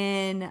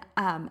in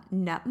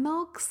nut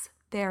milks.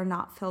 They're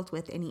not filled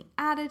with any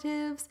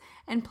additives.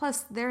 And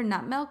plus, their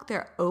nut milk,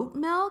 their oat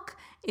milk,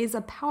 is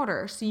a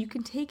powder. So you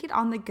can take it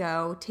on the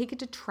go, take it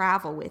to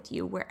travel with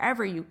you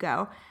wherever you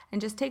go,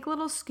 and just take a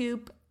little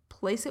scoop,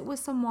 place it with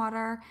some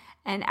water,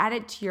 and add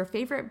it to your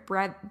favorite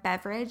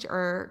beverage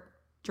or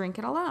drink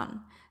it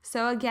alone.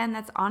 So again,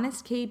 that's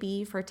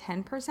HONESTKB for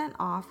 10%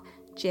 off,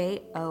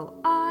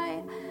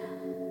 JOI.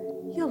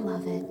 You'll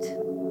love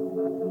it.